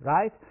right,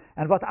 right?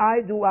 And what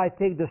I do, I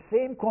take the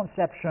same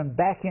conception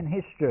back in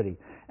history,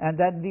 and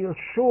then we'll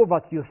show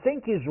what you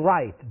think is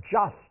right,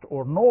 just,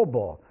 or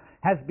noble,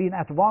 has been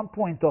at one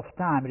point of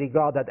time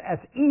regarded as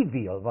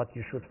evil, what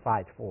you should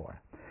fight for.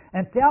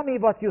 And tell me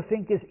what you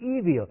think is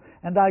evil,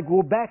 and I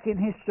go back in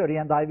history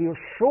and I will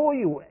show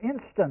you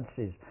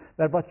instances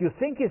where what you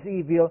think is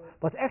evil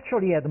was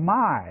actually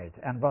admired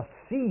and was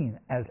seen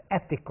as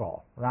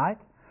ethical, right?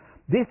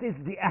 This is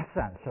the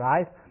essence,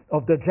 right,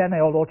 of the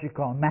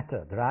genealogical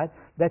method, right?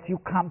 That you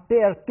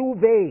compare two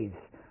ways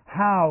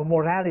how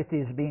morality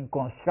is being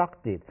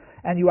constructed,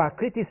 and you are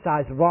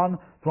criticized one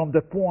from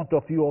the point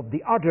of view of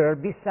the other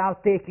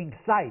without taking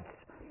sides.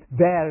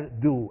 Where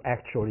do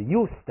actually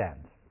you stand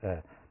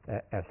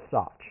as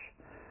such?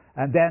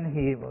 And then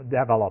he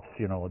develops,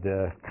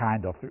 the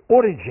kind of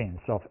origins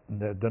of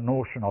the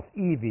notion of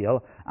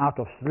evil out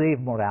of slave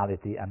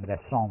morality and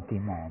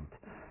ressentiment.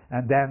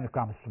 And then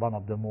comes one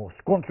of the most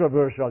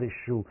controversial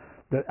issues,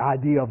 the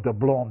idea of the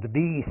blonde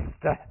beast,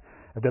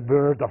 the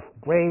bird of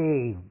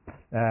prey,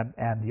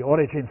 and the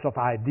origins of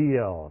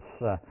ideals,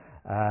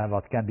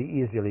 what can be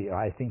easily,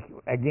 I think,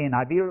 again,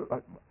 I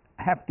will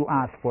have to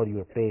ask for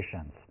your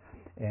patience.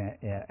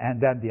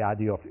 And then the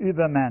idea of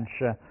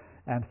Übermensch,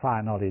 and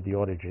finally the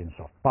origins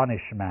of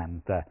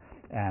punishment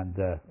and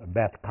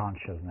bad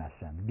consciousness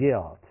and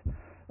guilt.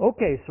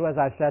 Okay, so as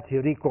I said, he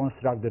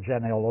reconstructs the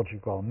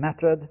genealogical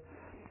method.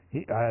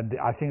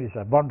 I think it's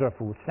a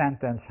wonderful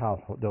sentence how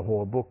the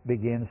whole book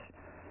begins.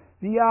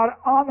 We are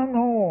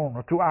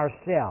unknown to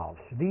ourselves,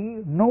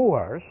 we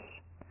knowers,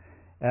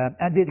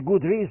 and with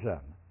good reason.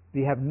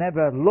 We have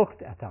never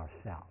looked at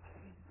ourselves,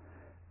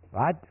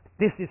 right?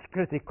 This is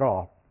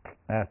critical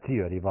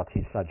theory, what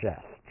he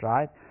suggests,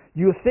 right?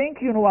 You think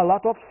you know a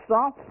lot of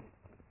stuff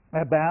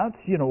about,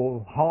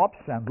 Hobbes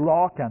and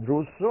Locke and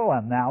Rousseau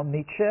and now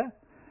Nietzsche,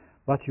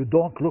 but you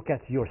don't look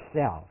at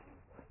yourself.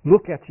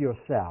 Look at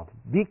yourself.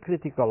 Be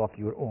critical of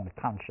your own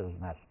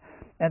consciousness.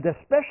 And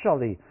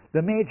especially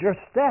the major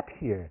step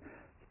here,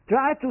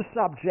 try to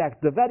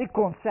subject the very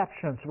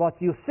conceptions, what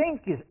you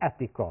think is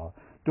ethical,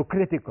 to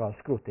critical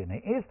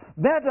scrutiny.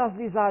 Where does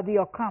this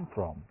idea come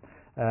from?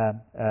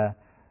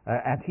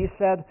 And he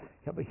said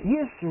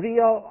his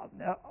real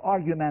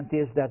argument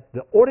is that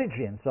the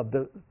origins of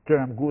the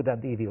term good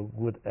and evil,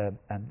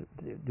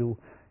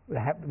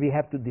 we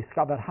have to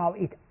discover how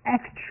it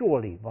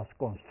actually was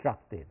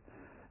constructed,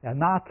 and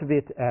not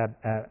with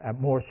a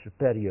more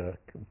superior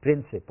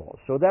principle.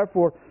 So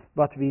therefore,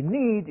 what we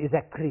need is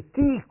a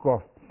critique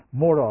of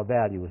moral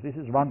values. This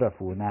is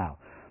wonderful now.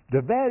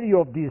 The value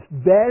of these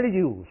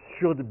values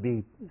should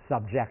be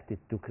subjected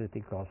to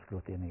critical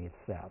scrutiny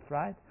itself,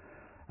 right?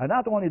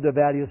 not only the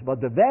values,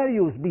 but the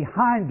values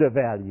behind the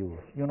values.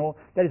 You know,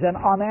 there is an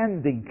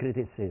unending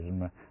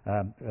criticism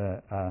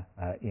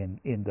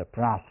in the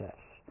process.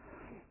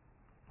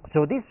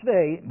 So this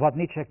way, what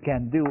Nietzsche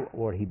can do,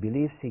 or he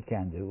believes he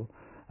can do,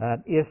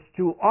 is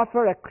to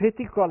offer a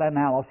critical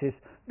analysis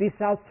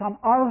without some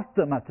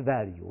ultimate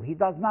value. He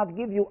does not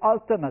give you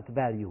ultimate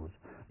values,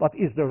 what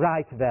is the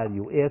right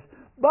value is,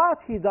 but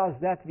he does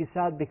that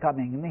without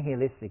becoming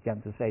nihilistic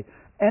and to say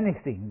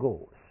anything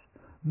goes.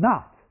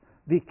 Not.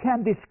 We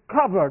can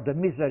discover the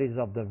miseries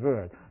of the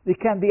world. We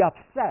can be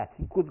upset.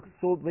 He could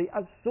be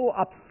so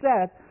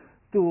upset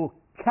to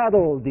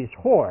cattle this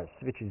horse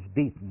which is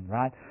beaten,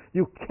 right?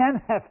 You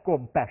can have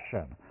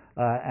compassion,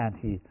 and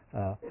he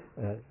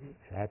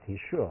said he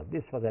should.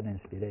 This was an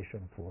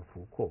inspiration for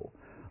Foucault.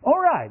 All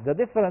right, the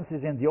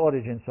differences in the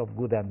origins of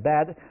good and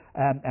bad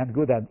and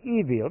good and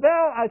evil.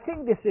 Well, I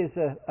think this is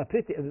a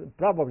pretty,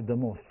 probably the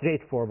most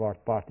straightforward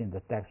part in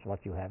the text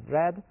what you have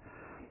read.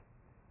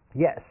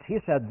 Yes, he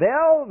said,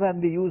 well,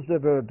 when we use the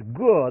word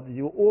good,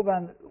 you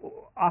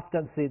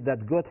often see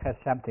that good has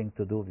something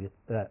to do with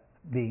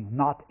being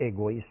not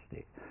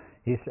egoistic.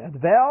 He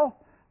said, well,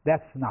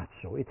 that's not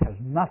so. It has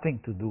nothing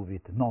to do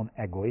with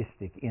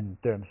non-egoistic in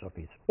terms of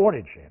its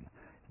origin.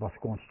 It was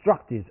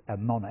constructed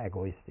and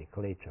non-egoistic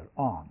later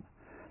on.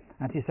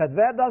 And he said,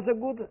 where does the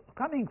good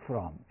coming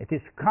from? It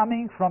is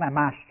coming from a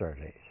master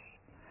race.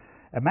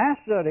 A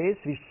master race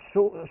which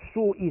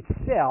saw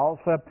itself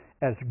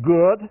as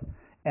good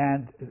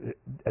and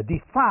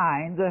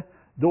defined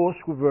those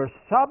who were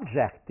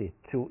subjected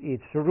to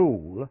its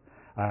rule,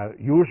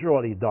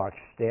 usually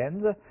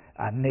dark-skinned,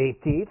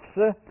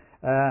 natives,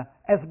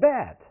 as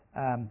bad.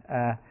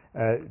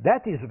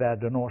 That is where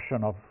the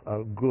notion of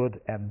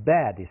good and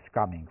bad is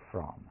coming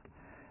from.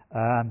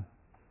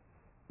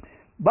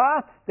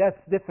 But that's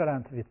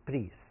different with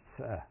priests.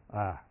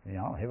 You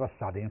know, he was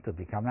studying to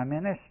become a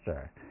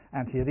minister,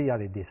 and he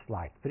really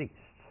disliked priests.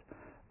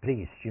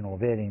 Priests, you know,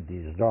 wearing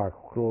these dark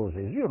clothes,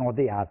 you know,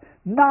 they are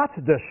not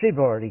the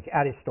chivalric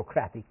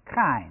aristocratic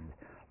kind,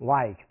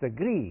 like the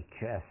Greek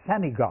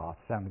semi-gods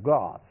and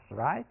gods,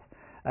 right?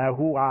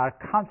 Who are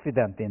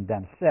confident in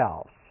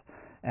themselves.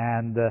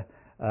 And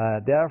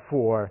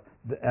therefore,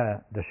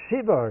 the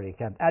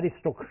chivalric and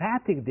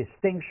aristocratic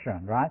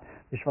distinction, right,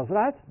 which was,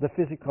 right, the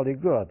physically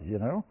good, you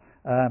know,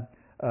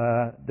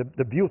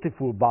 the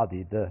beautiful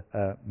body, the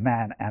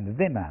men and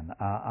women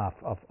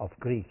of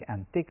Greek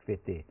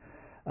antiquity,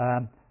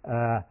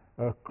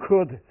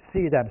 could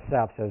see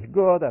themselves as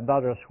good, and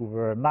others who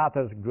were not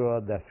as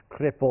good, as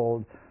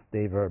crippled,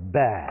 they were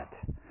bad.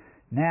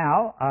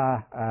 Now,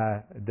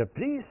 the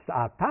priests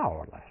are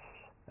powerless,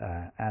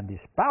 and this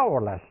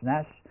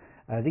powerlessness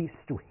leads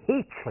to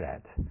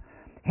hatred.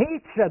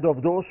 Hatred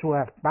of those who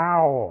have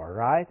power,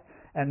 right?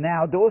 And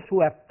now those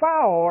who have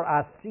power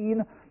are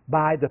seen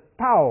by the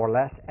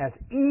powerless as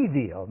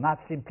evil, not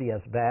simply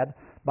as bad,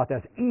 but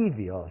as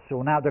evil.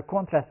 So now the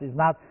contrast is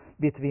not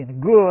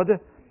between good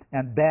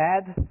and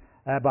bad,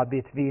 but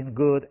between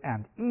good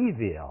and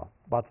evil.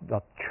 But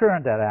what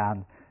turned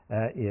around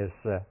is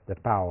the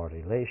power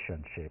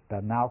relationship.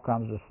 And now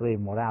comes the slave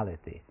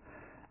morality.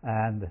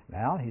 And,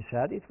 well, he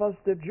said it was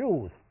the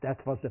Jews.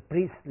 That was the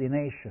priestly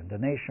nation, the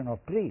nation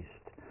of priests.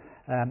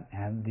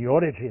 And the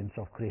origins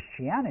of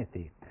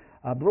Christianity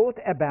brought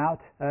about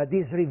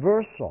this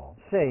reversal,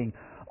 saying,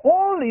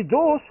 only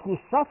those who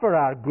suffer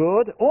are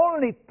good,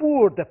 only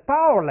poor, the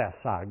powerless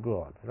are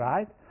good,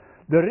 right?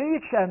 The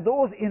rich and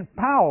those in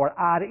power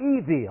are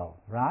evil,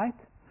 right?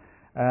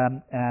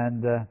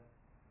 The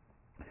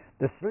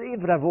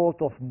slave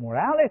revolt of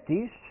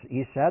moralities,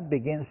 he said,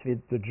 begins with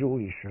the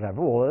Jewish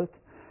revolt,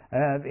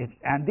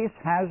 and this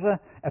has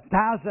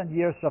 1,000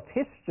 years of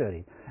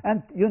history.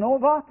 And you know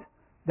what?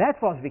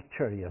 That was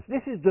victorious.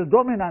 This is the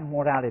dominant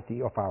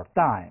morality of our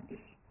times.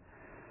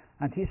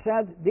 And he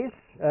said this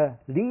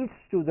leads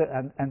to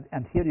the,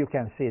 and here you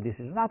can see this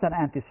is not an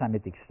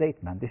anti-Semitic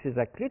statement. This is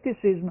a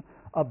criticism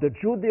of the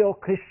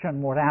Judeo-Christian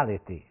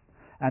morality.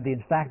 And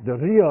in fact, the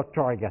real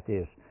target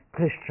is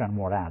Christian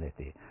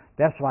morality.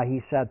 That's why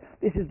he said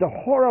this is the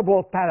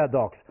horrible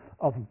paradox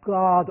of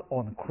God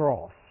on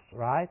cross,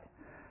 right?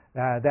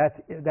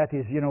 That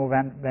is, you know,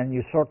 when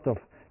you sort of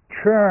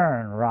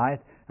turn,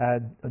 right,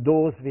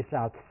 those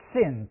without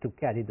sin to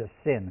carry the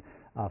sin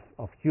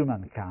of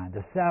humankind,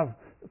 the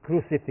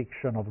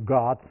self-crucifixion of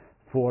God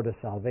for the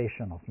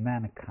salvation of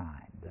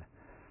mankind,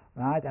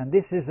 right? And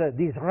this is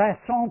this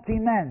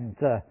ressentiment,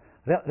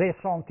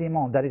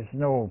 ressentiment, there is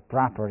no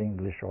proper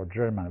English or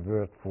German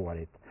word for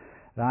it,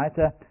 right?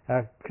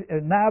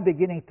 Now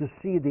beginning to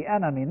see the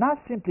enemy not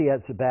simply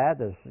as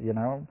bad as, you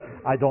know,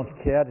 I don't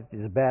care, it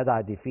is bad,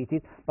 I defeat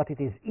it, but it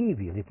is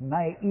evil, it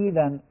may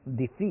even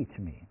defeat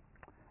me.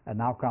 And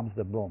now comes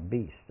the blonde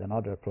beast,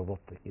 another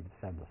provocative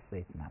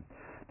statement.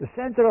 The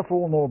center of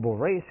all noble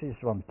races,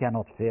 one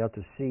cannot fail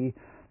to see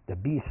the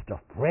beast of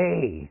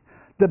prey,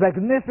 the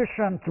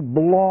magnificent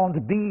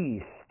blonde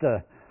beast,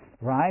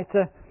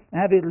 right?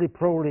 Avidly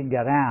prowling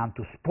around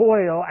to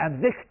spoil and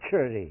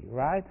victory,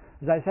 right?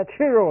 As I said,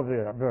 hero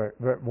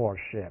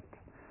worship.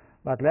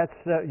 But let's,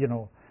 you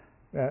know,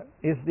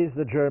 is this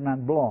the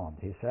German blonde?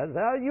 He says,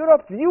 well,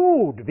 Europe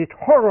viewed with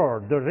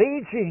horror the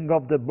raging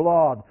of the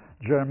blood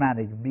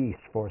Germanic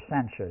beast for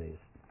centuries.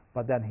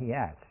 But then he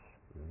adds,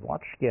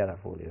 watch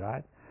carefully,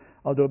 right?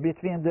 Although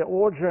between the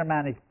old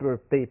Germanic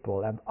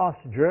people and us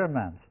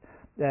Germans,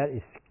 there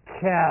is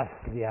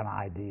scarcely an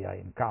idea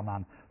in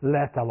common,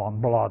 let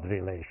alone blood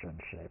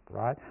relationship,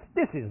 right?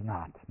 This is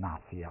not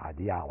Nazi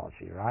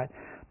ideology, right?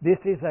 This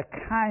is a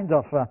kind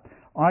of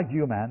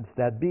argument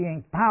that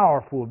being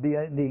powerful,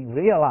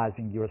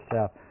 realizing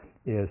yourself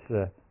is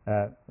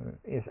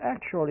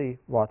actually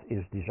what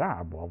is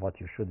desirable, what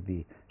you should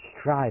be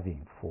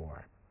striving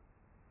for.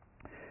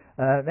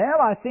 Well,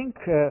 I think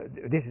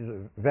this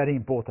is very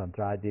important,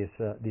 right? This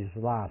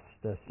last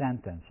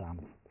sentence I'm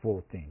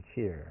quoting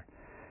here.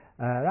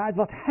 Right,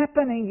 what's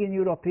happening in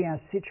European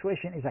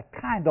situation is a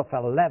kind of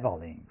a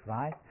leveling,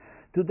 right?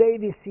 Today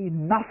we see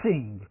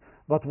nothing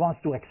but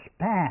wants to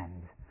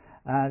expand.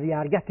 We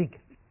are getting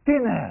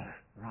thinner,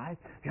 right?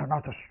 We are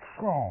not as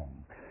strong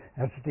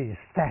as the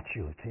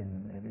statute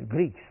in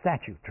Greek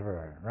statute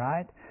were,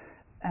 right?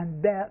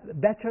 And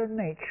better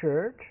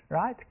natured,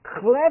 right?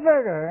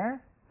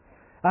 Cleverer,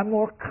 and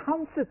more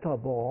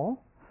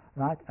comfortable,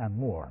 right? And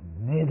more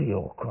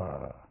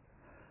mediocre.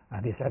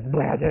 And he said,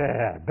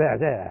 better,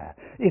 better.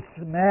 It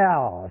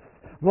smells.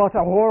 What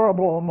a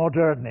horrible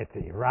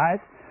modernity, right?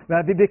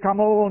 Where we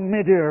become all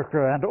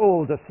mediocre and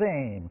all the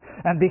same,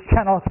 and we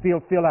cannot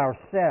fulfill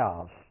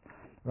ourselves,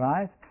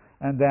 right?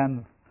 And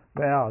then,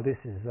 well, this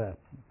is a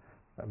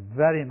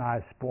very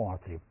nice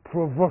poetry,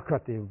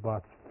 provocative,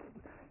 but,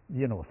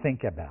 you know,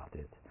 think about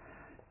it.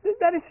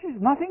 There is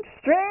nothing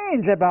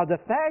strange about the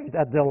fact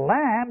that the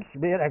lambs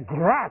bear a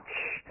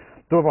grudge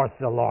towards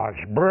the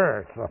large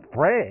birds of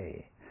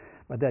prey.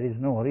 But there is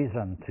no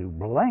reason to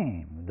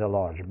blame the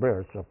large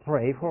birds of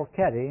prey for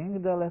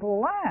carrying the little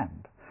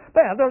lamb.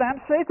 Well, the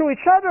lambs say to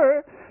each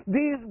other,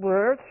 these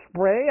birds of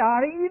prey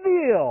are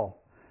evil.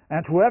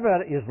 And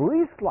whoever is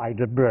least like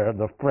the bird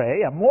of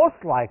prey and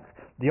most like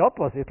the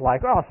opposite,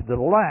 like us, the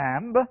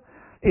lamb,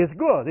 is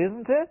good,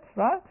 isn't it?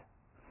 Right?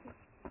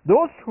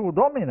 Those who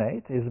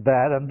dominate is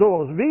bad, and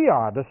those we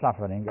are the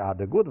suffering are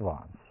the good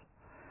ones.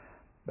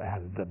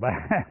 And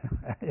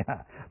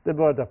the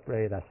bird of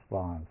prey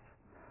responds,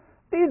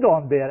 we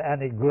don't bear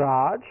any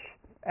grudge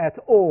at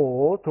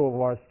all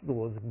towards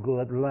those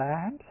good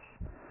lambs.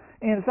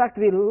 In fact,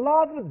 we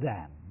love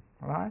them,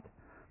 right?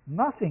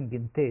 Nothing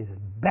can taste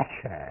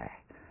better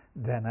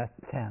than a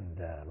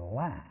tender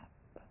lamb,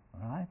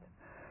 right?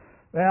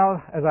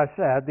 Well, as I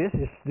said, this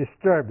is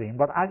disturbing,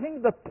 but I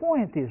think the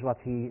point is what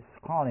he's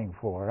calling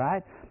for,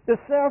 right? The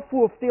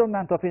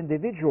self-fulfillment of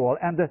individual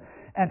and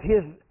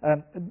his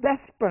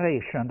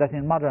desperation that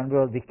in modern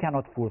world we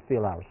cannot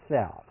fulfill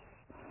ourselves.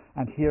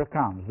 And here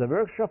comes the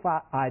workshop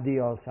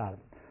ideals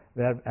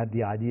where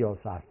the ideals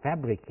are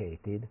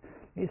fabricated.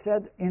 He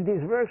said, in this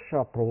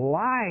workshop,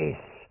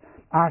 lies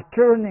are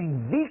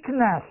turning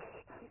weakness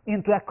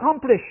into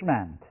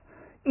accomplishment,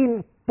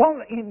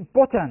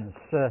 impotence,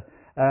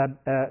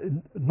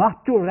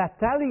 not to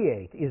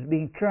retaliate is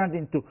being turned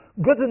into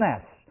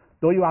goodness,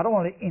 though you are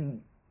only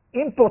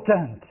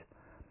impotent,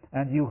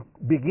 and you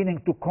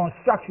beginning to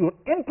construct your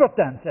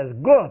impotence as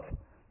good.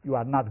 You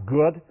are not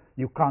good.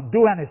 You can't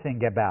do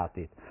anything about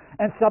it.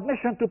 And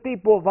submission to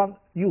people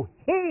you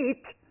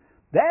hate,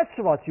 that's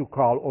what you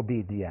call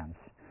obedience.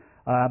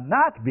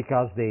 Not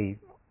because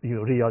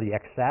you really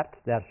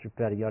accept their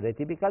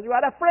superiority, because you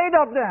are afraid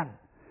of them.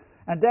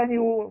 And then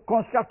you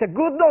construct a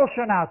good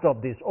notion out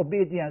of this.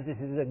 Obedience, this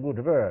is a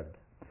good word.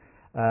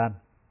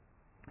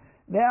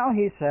 Now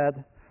he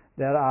said,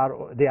 they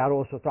are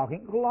also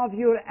talking, love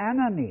your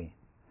enemy.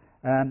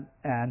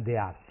 And they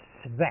are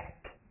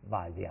sweat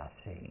while they are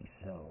saying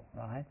so,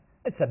 right?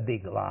 It's a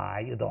big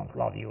lie. You don't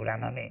love your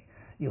enemy.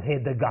 You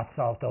hate the guts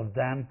out of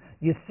them.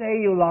 You say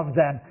you love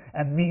them,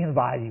 and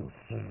meanwhile you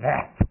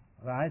sweat,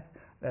 right?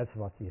 That's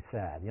what he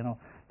said. You know,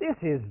 this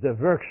is the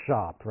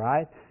workshop,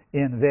 right,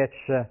 in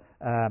which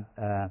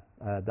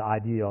the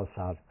ideals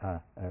are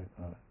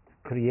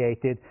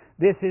created.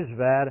 This is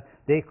where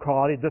they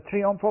call it the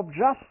triumph of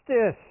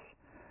justice.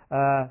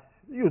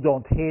 You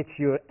don't hate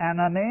your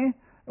enemy.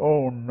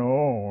 Oh,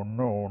 no,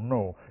 no,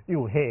 no.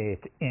 You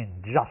hate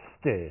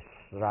injustice,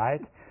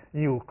 right?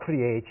 You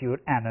create your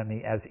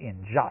enemy as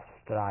unjust,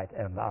 right,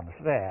 and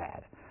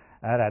unfair.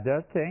 I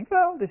rather think,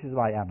 well, this is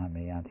my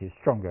enemy, and he's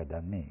stronger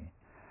than me.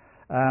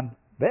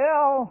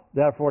 Well,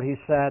 therefore, he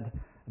said,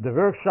 the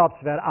workshops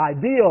where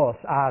ideals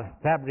are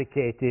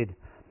fabricated,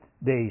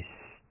 they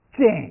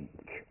stink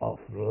of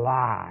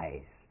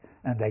lies.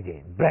 And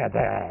again,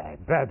 better,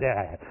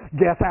 better,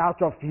 get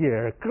out of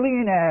here,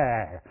 clean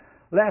air.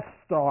 Let's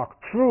talk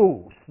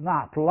truth,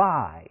 not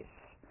lies.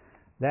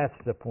 That's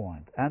the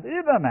point. And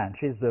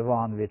Übermensch is the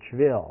one which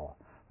will,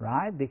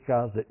 right?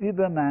 Because the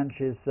Übermensch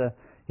is,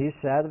 he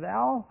said,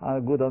 well,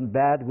 good and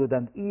bad, good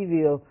and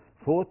evil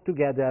fought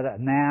together.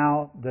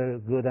 Now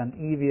the good and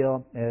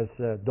evil is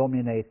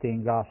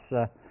dominating us.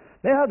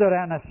 Well, the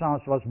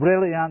Renaissance was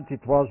brilliant.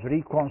 It was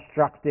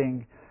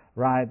reconstructing,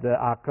 right,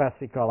 our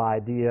classical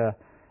idea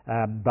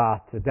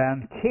But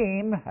then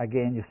came,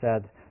 again you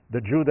said,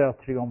 the Judah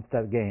triumphed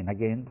again.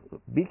 Again,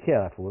 be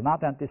careful,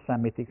 not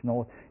anti-Semitic,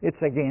 no,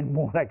 it's again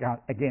more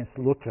against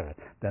Luther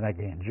than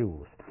against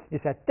Jews. He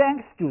said,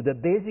 thanks to the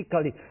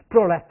basically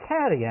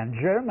proletarian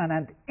German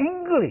and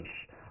English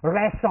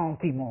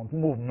ressentiment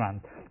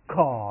movement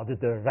called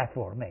the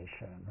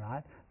Reformation,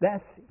 right?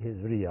 That's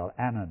his real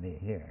enemy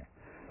here.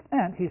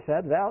 And he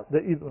said, well,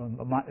 we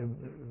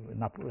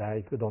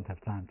don't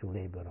have time to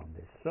labor on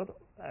this. So,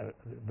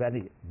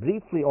 very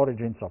briefly,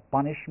 origins of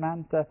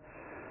punishment.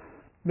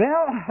 We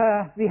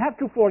have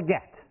to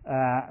forget.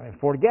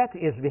 Forget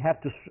is we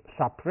have to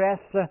suppress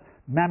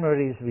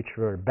memories which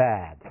were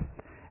bad.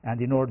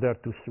 And in order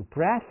to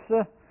suppress,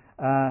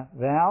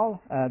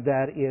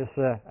 there is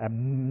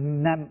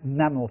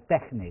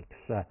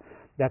mnemotechnics.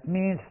 That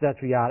means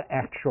that we are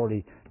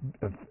actually,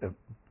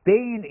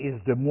 pain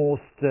is the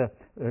most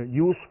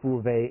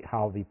useful way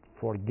how we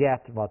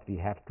forget what we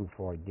have to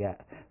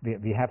forget.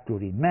 We have to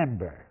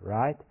remember,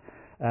 right?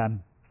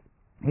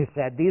 He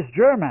said, these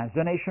Germans,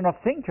 the nation of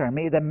thinkers,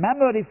 made a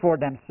memory for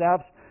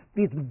themselves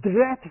with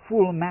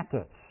dreadful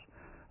methods.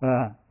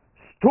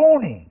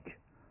 Stoning,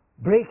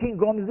 breaking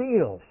on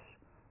wheels,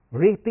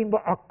 ripping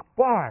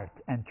apart,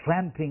 and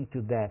trampling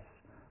to death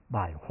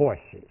by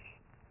horses.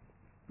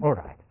 All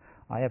right,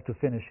 I have to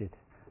finish it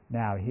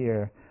now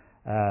here,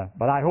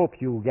 but I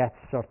hope you get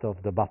sort of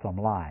the bottom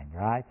line,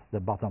 right? The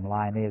bottom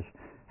line is,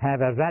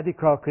 have a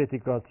radical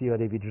critical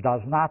theory which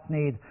does not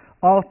need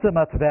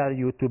ultimate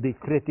value to be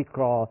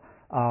critical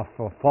of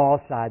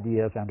false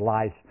ideas and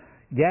lies.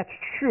 Get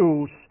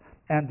truth,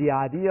 and the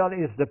ideal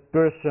is the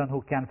person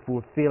who can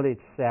fulfill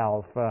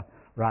itself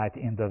right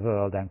in the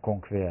world and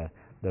conquer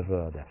the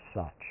world as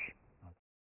such.